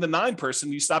start using the 9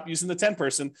 person, you stop using the 10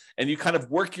 person, and you kind of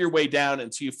work your way down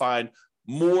until you find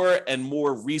more and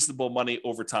more reasonable money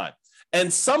over time.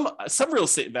 And some real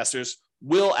estate investors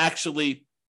will actually,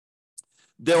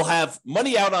 they'll have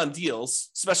money out on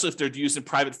deals, especially if they're using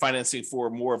private financing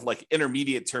for more of like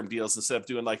intermediate term deals instead of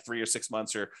doing like 3 or 6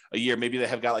 months or a year. Maybe they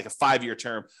have got like a 5-year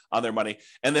term on their money.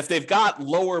 And if they've got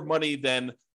lower money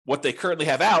than what they currently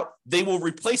have out, they will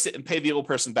replace it and pay the old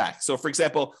person back. So for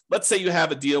example, let's say you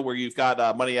have a deal where you've got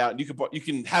money out and you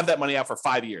can have that money out for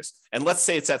 5 years. And let's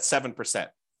say it's at 7%.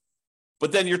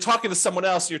 But then you're talking to someone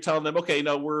else, and you're telling them, okay,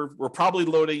 we're probably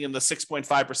loading in the 6.5%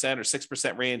 or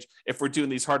 6% range if we're doing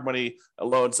these hard money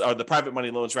loans, or the private money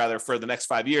loans rather, for the next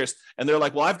 5 years. And they're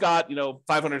like, well, I've got,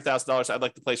 $500,000 I'd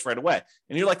like to place right away.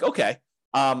 And you're like, okay,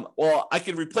 well, I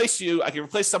can replace you. I can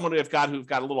replace someone who've got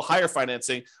a little higher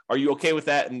financing. Are you okay with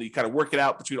that? And you kind of work it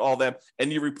out between all of them.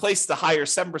 And you replace the higher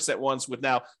 7% ones with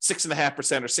now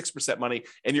 6.5% or 6% money.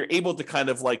 And you're able to kind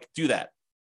of like do that.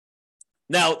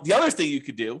 Now, the other thing you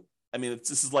could do,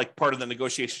 this is like part of the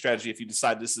negotiation strategy if you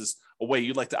decide this is a way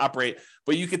you'd like to operate,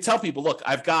 but you could tell people, look,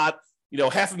 I've got,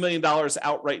 $500,000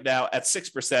 out right now at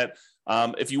 6%.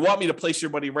 If you want me to place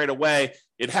your money right away,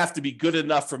 it'd have to be good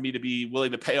enough for me to be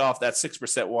willing to pay off that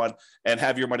 6% one and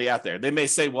have your money out there. They may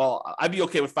say, well, I'd be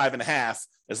okay with 5.5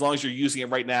 as long as you're using it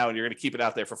right now and you're going to keep it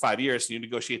out there for 5 years. So you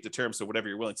negotiate the terms of whatever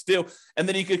you're willing to do. And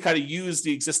then you could kind of use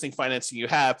the existing financing you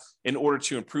have in order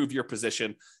to improve your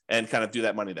position and kind of do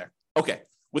that money there. Okay.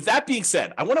 With that being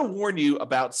said, I want to warn you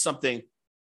about something,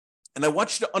 and I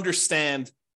want you to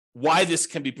understand why this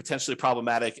can be potentially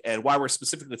problematic and why we're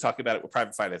specifically talking about it with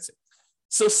private financing.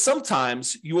 So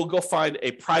sometimes you will go find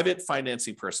a private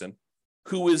financing person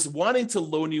who is wanting to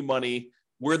loan you money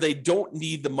where they don't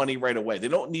need the money right away. They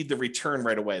don't need the return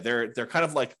right away. They're kind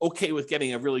of like okay with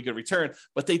getting a really good return,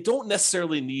 but they don't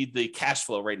necessarily need the cash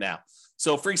flow right now.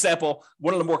 So for example,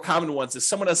 one of the more common ones is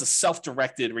someone has a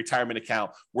self-directed retirement account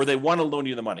where they want to loan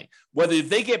you the money. Whether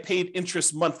they get paid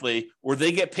interest monthly or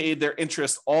they get paid their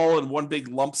interest all in one big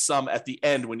lump sum at the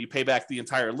end when you pay back the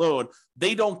entire loan,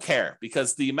 they don't care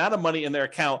because the amount of money in their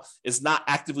account is not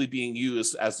actively being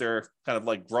used as they're kind of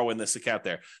like growing this account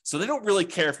there. So they don't really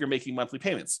care if you're making monthly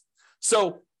payments.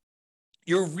 So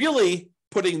you're really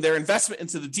putting their investment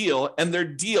into the deal, and their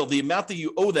deal, the amount that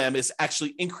you owe them, is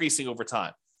actually increasing over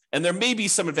time. And there may be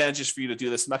some advantages for you to do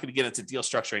this. I'm not going to get into deal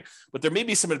structuring, but there may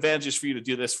be some advantages for you to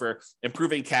do this for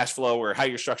improving cash flow or how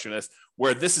you're structuring this,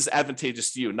 where this is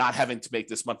advantageous to you, not having to make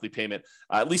this monthly payment,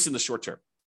 at least in the short term.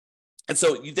 And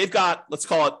so they've got, let's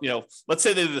call it, let's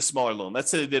say they did a smaller loan. Let's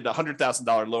say they did a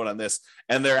 $100,000 loan on this,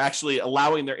 and they're actually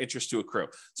allowing their interest to accrue.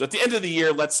 So at the end of the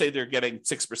year, let's say they're getting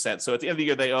 6%. So at the end of the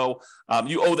year,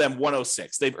 you owe them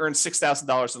 106. They've earned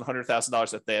 $6,000 on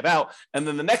 $100,000 that they have out. And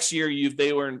then the next year you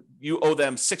owe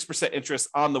them 6% interest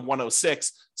on the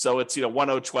 106. So it's,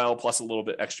 1012 plus a little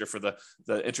bit extra for the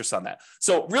interest on that.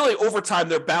 So really over time,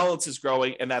 their balance is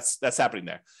growing, and that's happening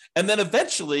there. And then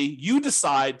eventually you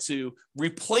decide to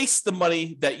replace the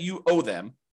money that you owe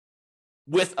them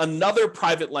with another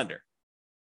private lender.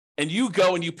 And you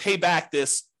go and you pay back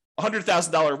this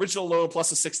 $100,000 original loan plus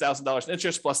the $6,000 in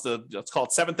interest plus the, let's call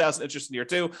it $7,000 interest in year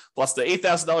 2 plus the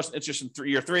 $8,000 in interest in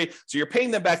year 3. So you're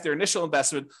paying them back their initial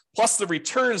investment plus the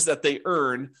returns that they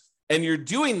earn. And you're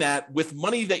doing that with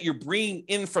money that you're bringing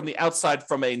in from the outside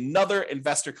from another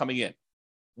investor coming in.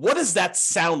 What does that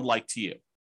sound like to you?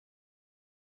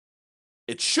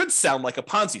 It should sound like a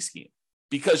Ponzi scheme,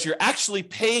 because you're actually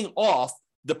paying off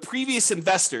the previous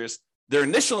investors, their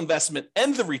initial investment,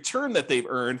 and the return that they've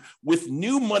earned with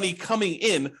new money coming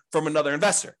in from another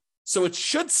investor. So it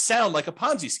should sound like a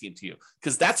Ponzi scheme to you,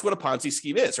 because that's what a Ponzi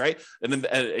scheme is, right? And then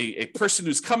a person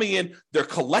who's coming in, they're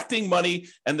collecting money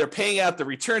and they're paying out the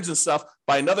returns and stuff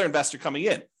by another investor coming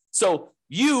in. So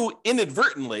you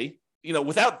inadvertently,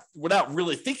 without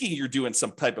really thinking you're doing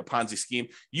some type of Ponzi scheme,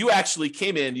 you actually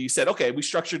came in, you said, okay, we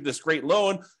structured this great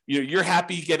loan. You're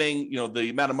happy getting,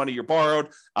 the amount of money you borrowed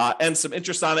and some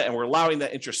interest on it. And we're allowing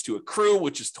that interest to accrue,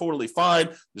 which is totally fine.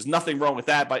 There's nothing wrong with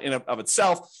that in of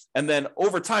itself. And then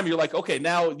over time, you're like, okay,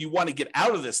 now you want to get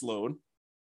out of this loan.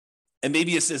 And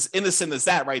maybe it's as innocent as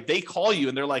that, right? They call you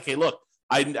and they're like, hey, look,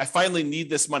 I finally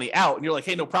need this money out. And you're like,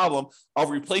 hey, no problem. I'll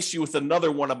replace you with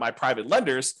another one of my private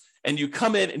lenders. And you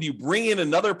come in and you bring in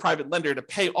another private lender to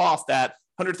pay off that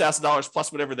 $100,000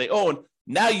 plus whatever they own.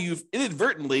 Now you've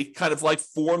inadvertently kind of like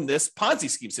formed this Ponzi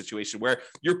scheme situation where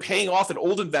you're paying off an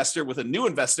old investor with a new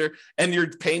investor and you're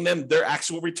paying them their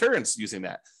actual returns using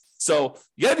that. So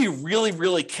you got to be really,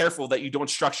 really careful that you don't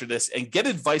structure this, and get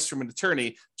advice from an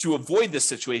attorney to avoid this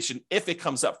situation if it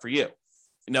comes up for you.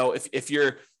 You know, if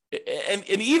you're, and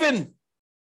even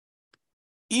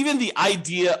the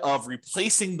idea of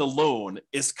replacing the loan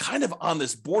is kind of on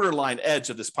this borderline edge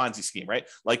of this Ponzi scheme, right?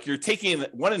 Like you're taking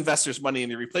one investor's money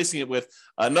and you're replacing it with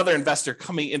another investor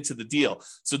coming into the deal.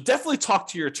 So definitely talk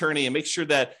to your attorney and make sure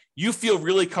that you feel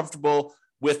really comfortable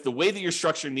with the way that you're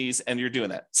structuring these and you're doing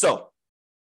that. So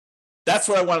that's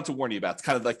what I wanted to warn you about. It's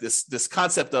kind of like this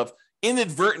concept of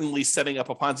inadvertently setting up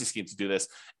a Ponzi scheme to do this.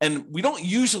 And we don't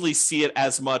usually see it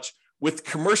as much with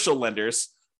commercial lenders.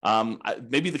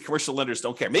 Maybe the commercial lenders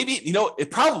don't care. Maybe,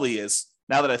 it probably is,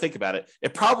 now that I think about it,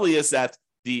 it probably is that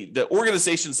the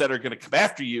organizations that are going to come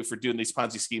after you for doing these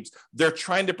Ponzi schemes, they're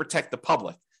trying to protect the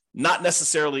public, not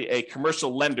necessarily a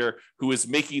commercial lender who is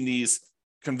making these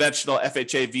conventional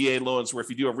FHA, VA loans where if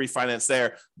you do a refinance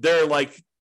there, they're like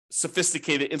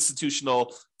sophisticated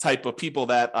institutional type of people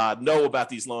that know about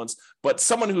these loans. But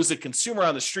someone who's a consumer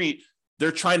on the street,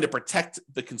 they're trying to protect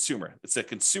the consumer. It's a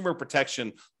consumer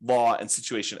protection law and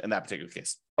situation in that particular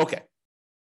case. Okay.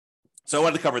 So I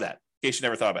wanted to cover that in case you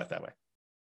never thought about it that way.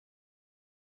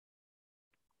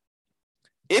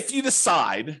 If you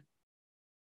decide,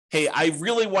 hey, I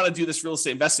really want to do this real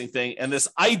estate investing thing, and this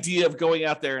idea of going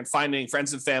out there and finding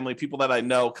friends and family, people that I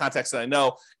know, contacts that I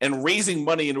know, and raising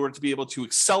money in order to be able to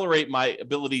accelerate my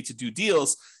ability to do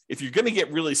deals, if you're going to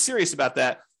get really serious about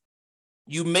that,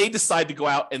 you may decide to go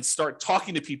out and start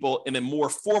talking to people in a more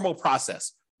formal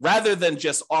process rather than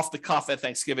just off the cuff at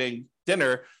Thanksgiving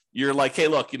dinner. You're like, hey,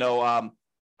 look,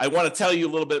 I want to tell you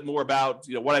a little bit more about,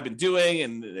 what I've been doing.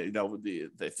 And,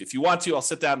 if you want to, I'll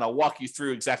sit down and I'll walk you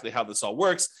through exactly how this all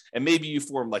works. And maybe you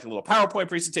form like a little PowerPoint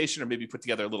presentation, or maybe put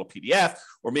together a little PDF,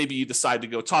 or maybe you decide to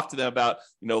go talk to them about,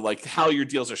 like how your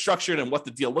deals are structured and what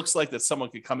the deal looks like that someone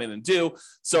could come in and do.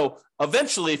 So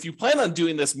eventually, if you plan on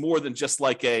doing this more than just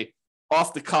like a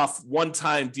off the cuff,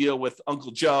 one-time deal with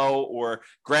Uncle Joe or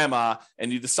grandma, and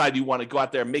you decide you want to go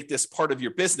out there and make this part of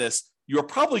your business, you're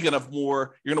probably going to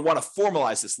you're going to want to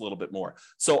formalize this a little bit more.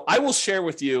 So I will share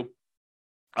with you,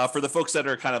 for the folks that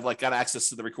are kind of like got access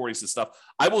to the recordings and stuff,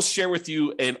 I will share with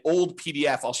you an old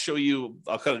PDF.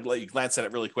 I'll kind of let you glance at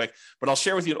it really quick, but I'll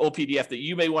share with you an old PDF that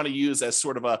you may want to use as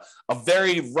sort of a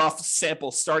very rough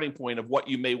sample starting point of what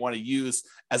you may want to use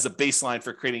as a baseline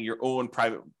for creating your own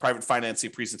private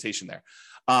financing presentation there.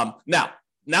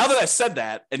 Now that I've said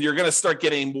that, and you're going to start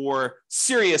getting more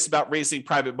serious about raising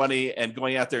private money and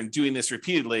going out there and doing this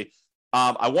repeatedly,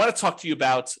 I want to talk to you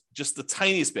about just the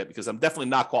tiniest bit, because I'm definitely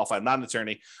not qualified. I'm not an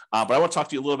attorney, but I want to talk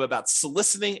to you a little bit about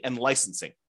soliciting and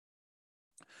licensing.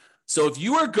 So if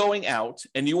you are going out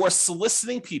and you are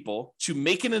soliciting people to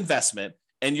make an investment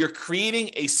and you're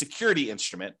creating a security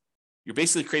instrument, you're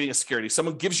basically creating a security.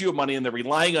 Someone gives you money and they're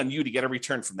relying on you to get a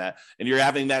return from that. And you're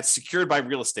having that secured by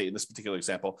real estate in this particular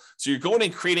example. So you're going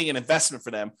and creating an investment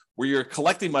for them where you're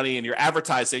collecting money and you're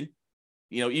advertising.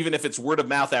 Even if it's word of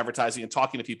mouth advertising and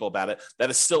talking to people about it, that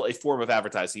is still a form of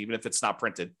advertising, even if it's not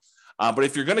printed. But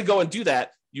if you're going to go and do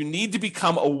that, you need to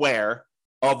become aware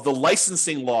of the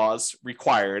licensing laws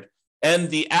required and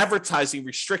the advertising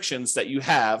restrictions that you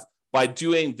have by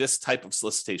doing this type of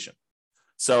solicitation.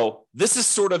 So this is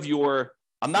sort of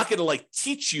I'm not going to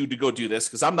teach you to go do this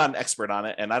because I'm not an expert on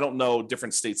it and I don't know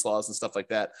different states' laws and stuff like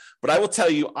that. But I will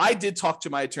tell you, I did talk to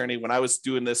my attorney when I was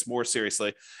doing this more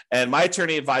seriously. And my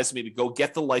attorney advised me to go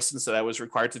get the license that I was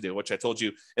required to do, which I told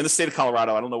you in the state of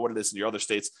Colorado. I don't know what it is in your other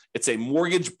states. It's a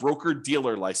mortgage broker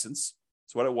dealer license.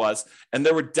 That's what it was. And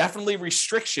there were definitely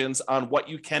restrictions on what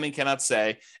you can and cannot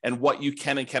say and what you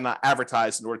can and cannot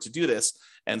advertise in order to do this.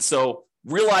 And so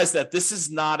realize that this is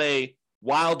not a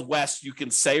Wild West. You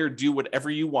can say or do whatever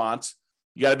you want.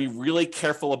 You got to be really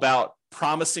careful about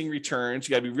promising returns.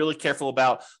 You got to be really careful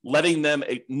about letting them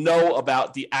know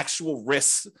about the actual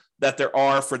risks that there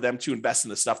are for them to invest in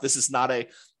this stuff. This is not a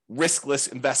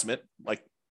riskless investment, like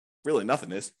really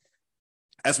nothing is,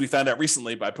 as we found out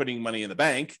recently by putting money in the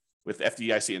bank with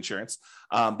FDIC insurance.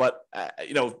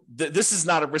 This is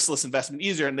not a riskless investment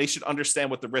either, and they should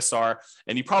understand what the risks are.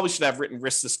 And you probably should have written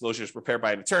risk disclosures prepared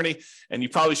by an attorney, and you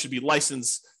probably should be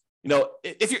licensed.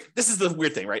 This is the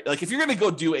weird thing, right? Like if you're going to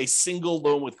go do a single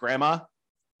loan with grandma,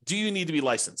 do you need to be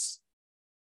licensed?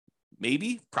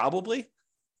 Maybe, probably.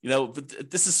 But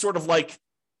this is sort of like,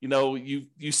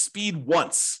 you speed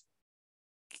once.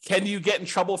 Can you get in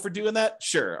trouble for doing that?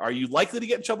 Sure. Are you likely to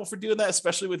get in trouble for doing that,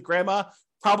 especially with grandma?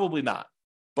 Probably not.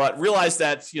 But realize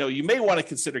that you may want to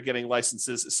consider getting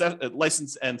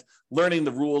licensed and learning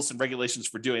the rules and regulations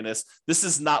for doing this. This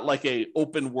is not like a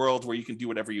open world where you can do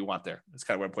whatever you want there. That's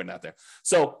kind of what I'm pointing out there.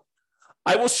 So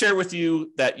I will share with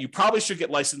you that you probably should get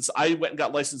licensed. I went and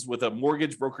got licensed with a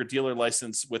mortgage broker dealer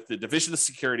license with the Division of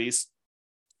Securities.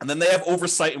 And then they have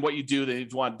oversight in what you do. They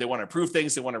want to approve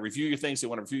things. They want to review your things. They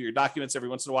want to review your documents every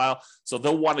once in a while. So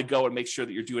they'll want to go and make sure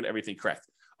that you're doing everything correct.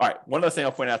 All right. One other thing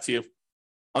I'll point out to you.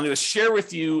 I'm going to share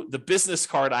with you the business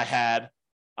card I had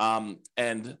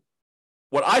and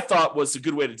what I thought was a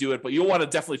good way to do it, but you'll want to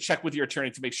definitely check with your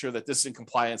attorney to make sure that this is in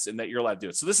compliance and that you're allowed to do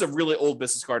it. So this is a really old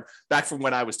business card back from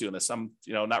when I was doing this. I'm,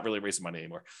 not really raising money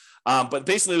anymore. But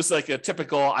basically it was like a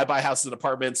typical, I buy houses and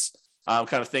apartments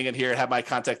kind of thing in here. It had my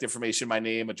contact information, my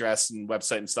name, address, and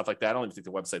website and stuff like that. I don't even think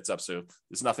the website's up, so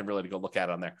there's nothing really to go look at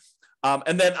on there.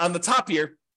 And then on the top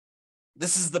here,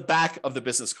 this is the back of the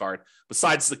business card.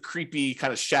 Besides the creepy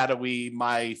kind of shadowy,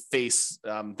 my face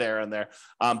there and there.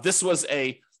 This was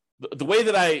the way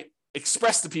that I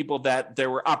expressed to people that there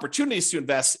were opportunities to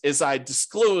invest is I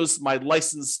disclosed my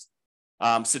licensed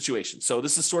situation. So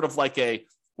this is sort of like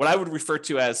what I would refer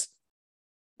to as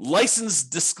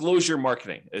licensed disclosure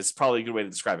marketing is probably a good way to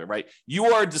describe it, right? You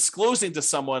are disclosing to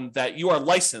someone that you are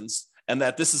licensed and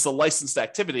that this is a licensed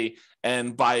activity.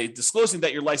 And by disclosing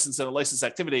that you're licensed in a licensed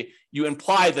activity, you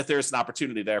imply that there's an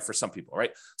opportunity there for some people, right?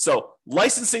 So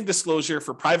licensing disclosure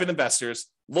for private investors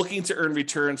looking to earn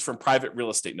returns from private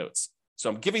real estate notes. So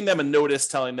I'm giving them a notice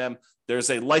telling them there's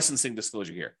a licensing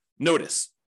disclosure here. Notice.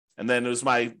 And then it was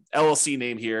my LLC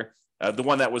name here. The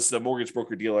one that was the mortgage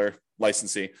broker dealer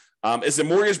licensing is a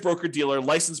mortgage broker dealer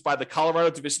licensed by the Colorado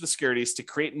Division of Securities to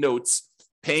create notes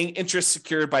paying interest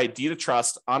secured by a deed of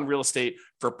trust on real estate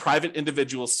for private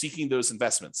individuals seeking those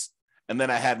investments. And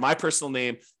then I had my personal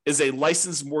name is a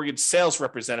licensed mortgage sales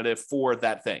representative for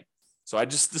that thing. So I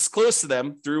just disclosed to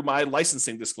them through my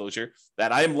licensing disclosure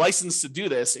that I am licensed to do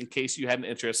this in case you had an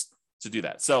interest to do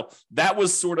that. So that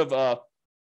was sort of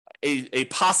a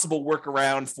possible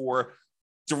workaround for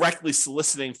directly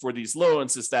soliciting for these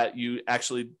loans is that you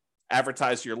actually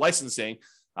advertise your licensing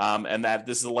and that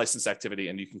this is a licensed activity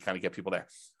and you can kind of get people there.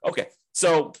 Okay,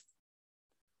 so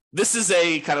this is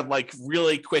a kind of like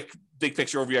really quick, big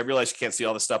picture overview. I realize you can't see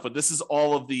all this stuff, but this is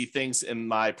all of the things in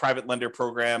my private lender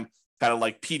program, kind of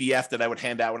like PDF that I would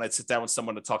hand out when I'd sit down with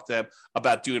someone to talk to them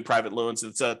about doing private loans.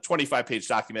 It's a 25-page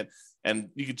document, and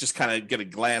you could just kind of get a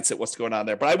glance at what's going on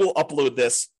there. But I will upload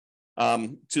this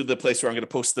to the place where I'm going to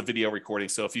post the video recording.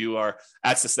 So if you are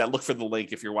accessing that, look for the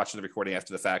link if you're watching the recording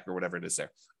after the fact or whatever it is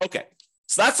there. Okay,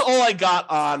 so that's all I got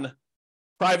on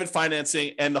private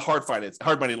financing and the hard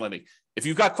money lending. If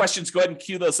you've got questions, go ahead and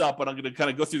queue those up, but I'm going to kind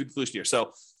of go through the conclusion here.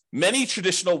 So many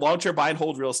traditional long-term buy and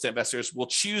hold real estate investors will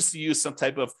choose to use some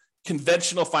type of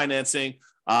conventional financing,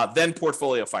 then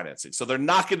portfolio financing. So they're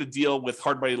not going to deal with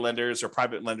hard money lenders or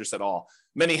private lenders at all.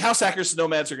 Many house hackers and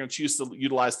nomads are going to choose to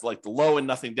utilize the low and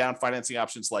nothing down financing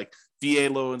options like VA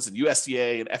loans and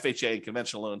USDA and FHA and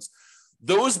conventional loans.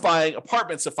 Those buying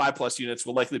apartments of 5+ units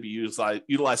will likely be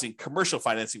utilizing commercial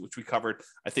financing, which we covered,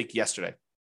 I think, yesterday.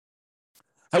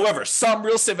 However, some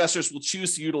real estate investors will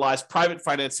choose to utilize private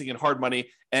financing and hard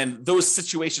money. And those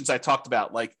situations I talked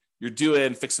about, like you're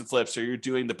doing fix and flips, or you're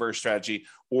doing the BRRRR strategy,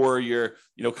 or you're,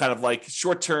 kind of like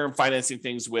short-term financing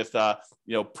things with,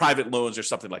 private loans or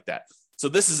something like that. So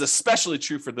this is especially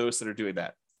true for those that are doing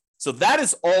that. So that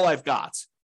is all I've got.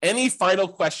 Any final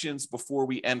questions before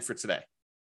we end for today?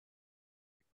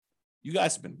 You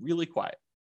guys have been really quiet.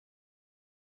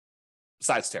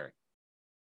 Besides Terry.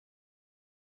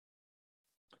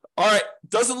 All right.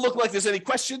 Doesn't look like there's any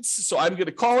questions, so I'm going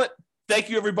to call it.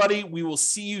 Thank you, everybody. We will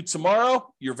see you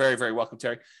tomorrow. You're very, very welcome,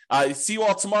 Terry. See you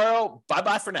all tomorrow.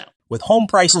 Bye-bye for now. With home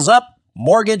prices up,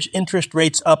 mortgage interest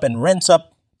rates up, and rents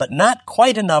up, but not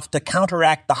quite enough to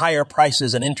counteract the higher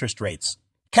prices and interest rates.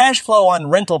 Cash flow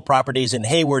on rental properties in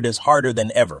Hayward is harder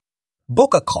than ever.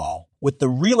 Book a call with the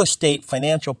Real Estate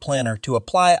Financial Planner to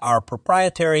apply our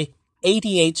proprietary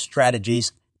 88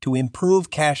 strategies to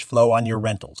improve cash flow on your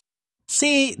rentals.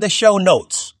 See the show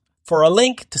notes for a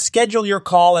link to schedule your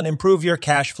call and improve your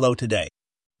cash flow today.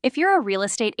 If you're a real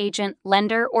estate agent,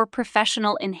 lender, or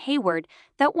professional in Hayward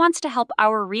that wants to help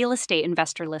our real estate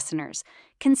investor listeners,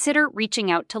 consider reaching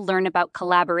out to learn about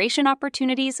collaboration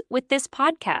opportunities with this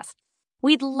podcast.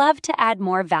 We'd love to add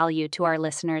more value to our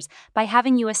listeners by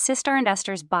having you assist our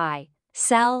investors buy,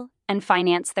 sell, and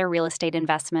finance their real estate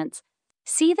investments.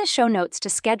 See the show notes to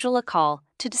schedule a call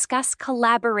to discuss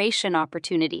collaboration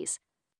opportunities.